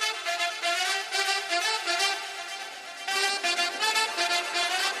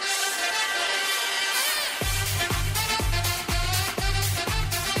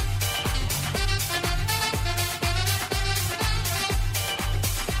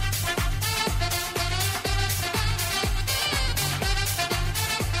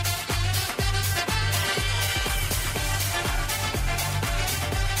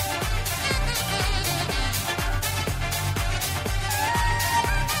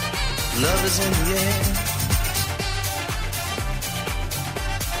 Love is in the air.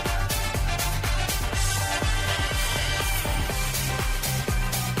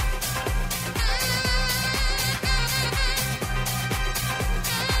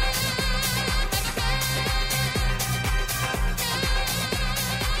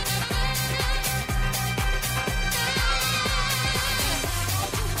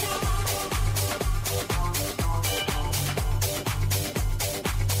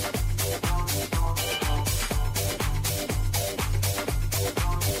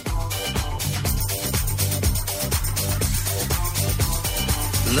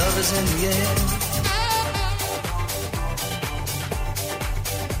 Love is in the air.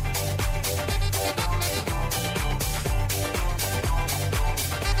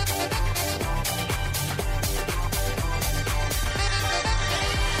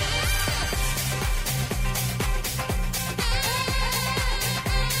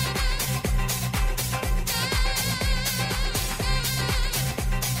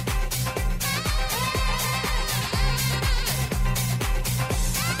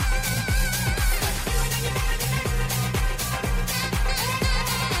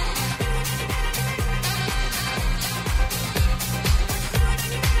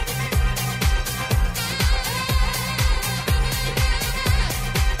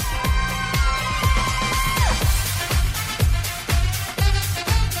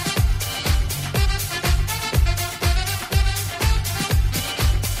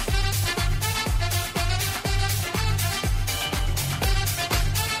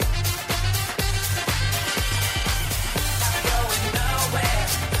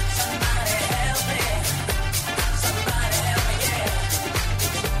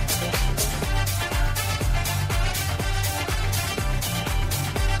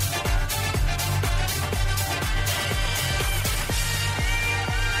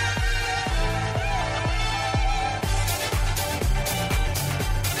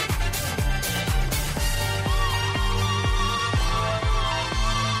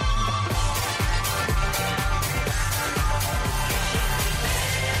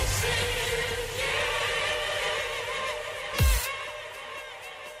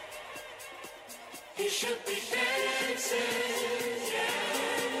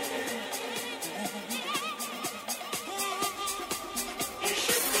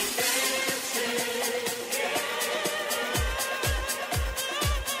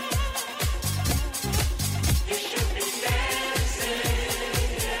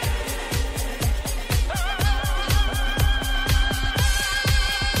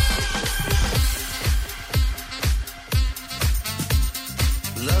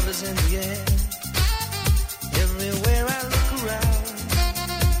 Love is in the air, everywhere I look around.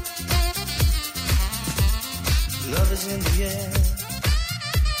 Love is in the air.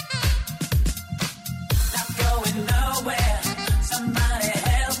 Not going nowhere. Somebody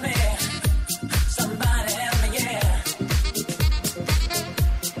help me. Somebody help me, yeah.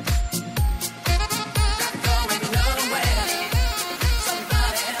 Not going nowhere.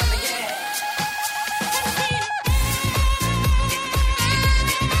 Somebody help me, yeah.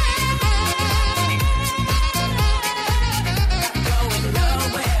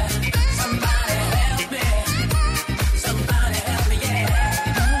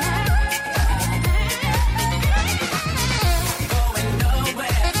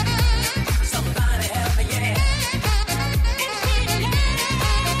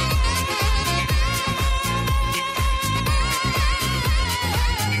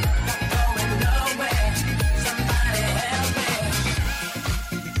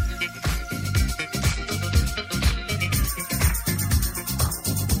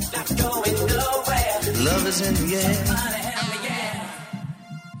 Love is in the air.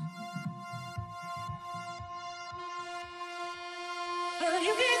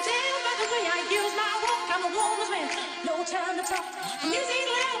 You can tell by the way I use my walk, I'm a woman's man. No time to talk. Music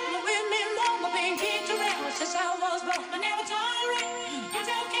loud, the women want my pain kicked around since I was born. I never tolerate. It's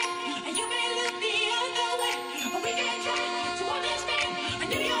okay, and you may look the other way, but we can try to understand. A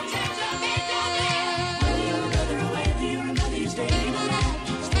New York Times, I've been down.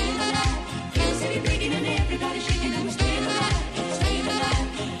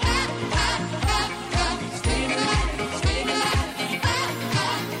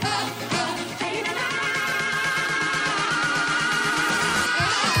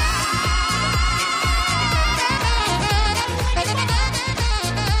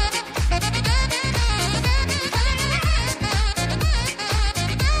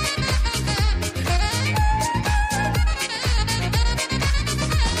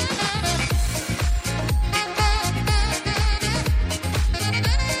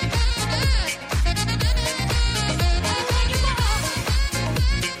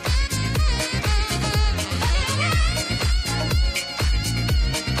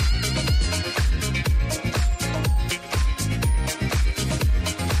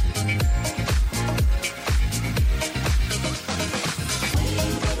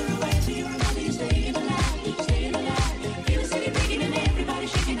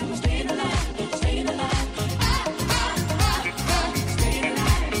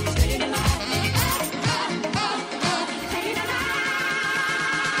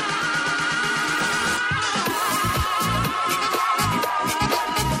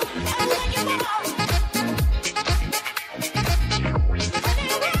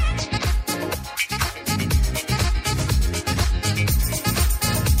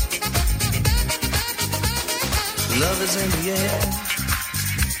 Love is in the air.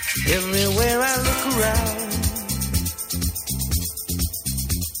 Everywhere I look around.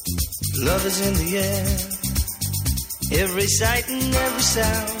 Love is in the air. Every sight and every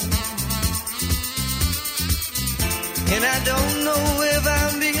sound. And I don't know if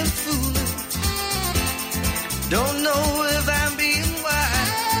I'm being foolish. Don't know if I'm being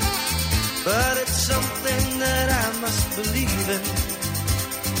wise. But it's something that I must believe in.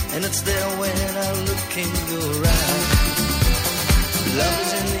 And it's there when I look in your eyes. Love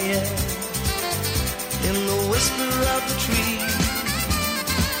is in the air, in the whisper of the tree.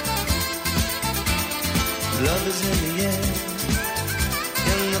 Love is in the air,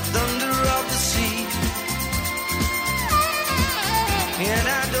 in the thunder of the sea. And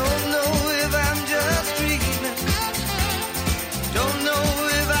I don't know if I'm just dreaming. Don't know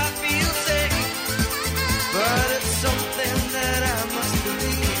if I feel safe. But it's something that I must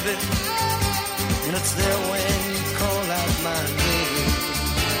believe in. And it's there when you call out my name.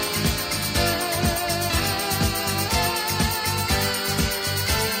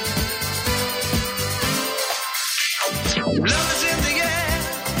 Love is in the air.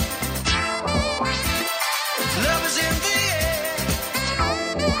 Love is in the air.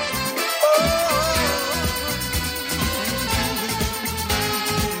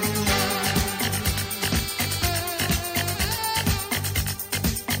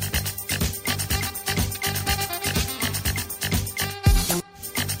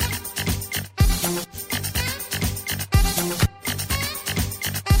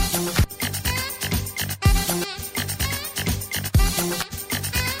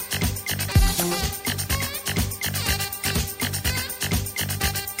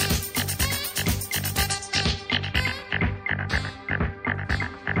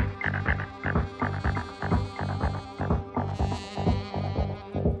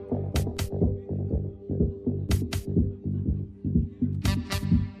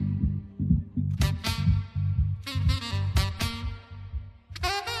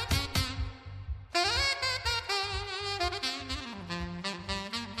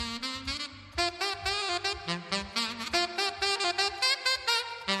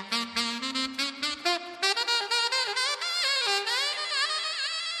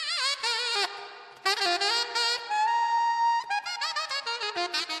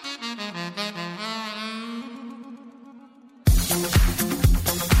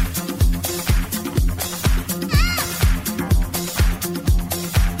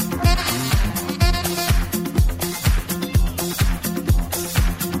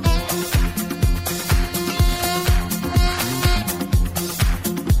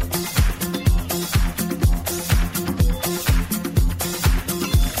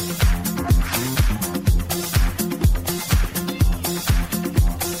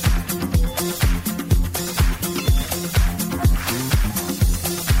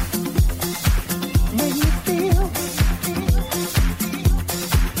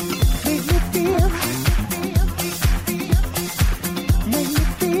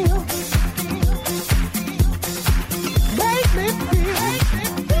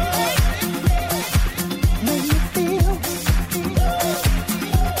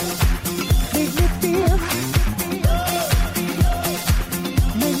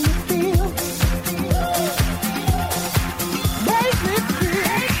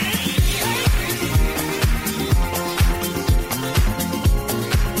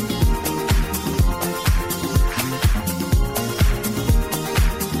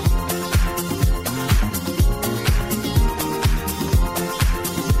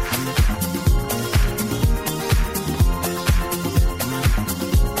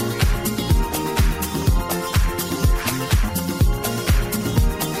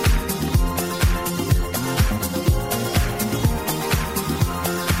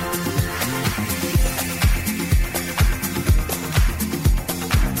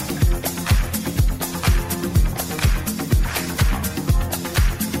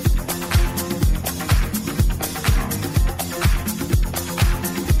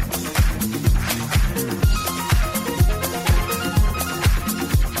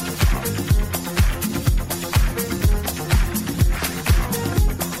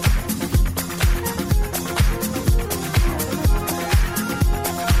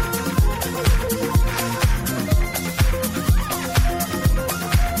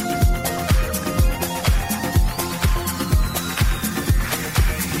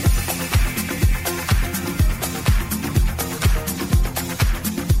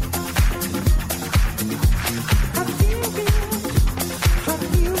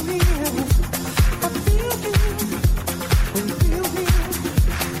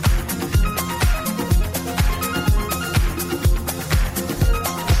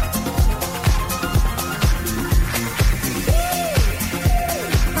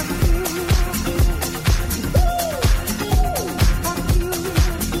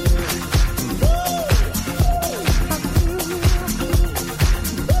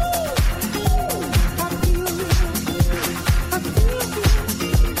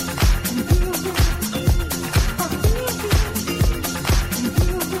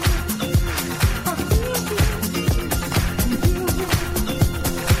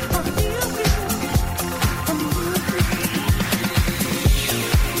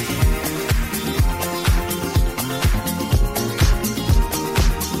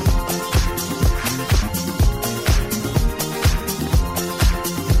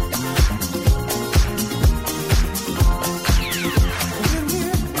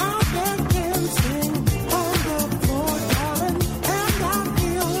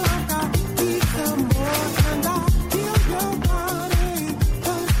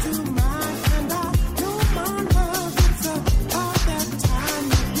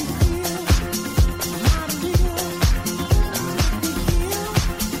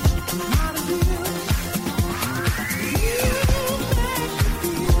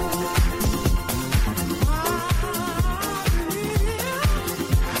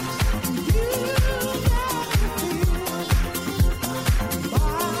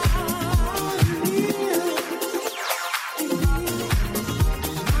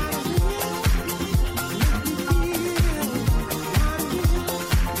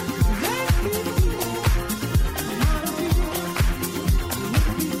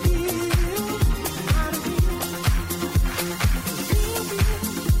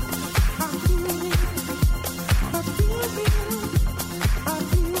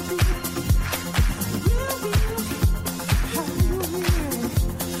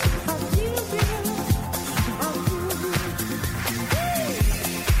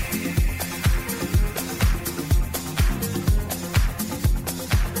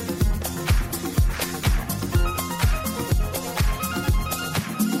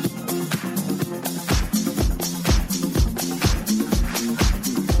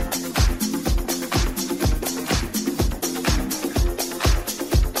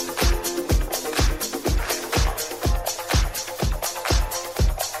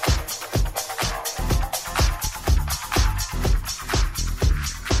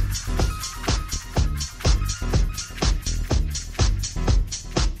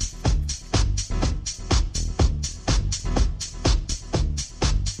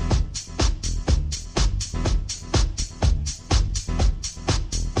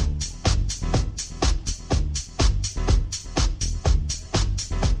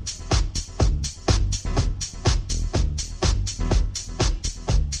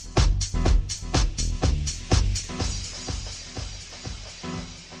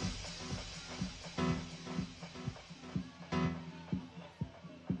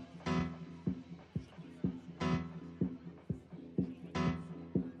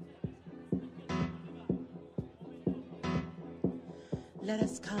 Let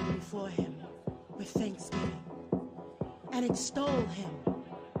us come before him with thanksgiving and extol him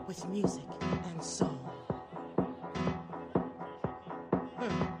with music and song.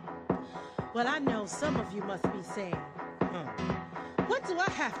 Well, I know some of you must be saying, what do I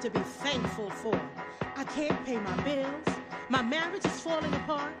have to be thankful for? I can't pay my bills, my marriage is falling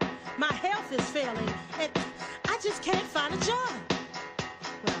apart, my health is failing, and I just can't find a job.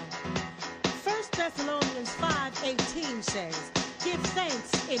 Well, 1 Thessalonians 5:18 says, give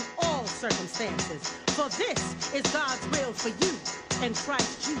thanks in all circumstances, for this is God's will for you in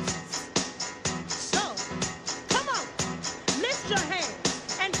Christ Jesus. So, come on, lift your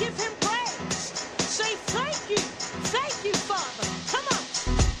hands and give him praise. Say thank you, Father. Come on.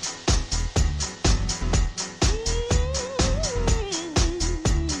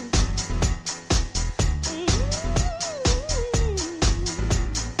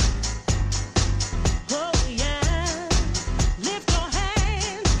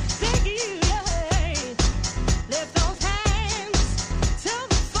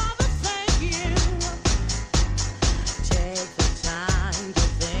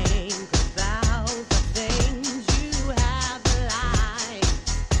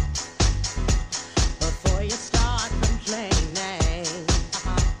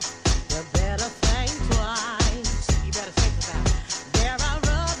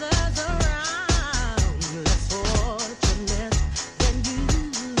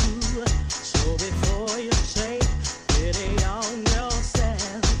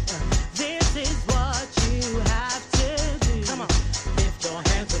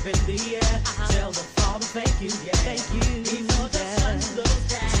 Tell the Father thank you, yeah.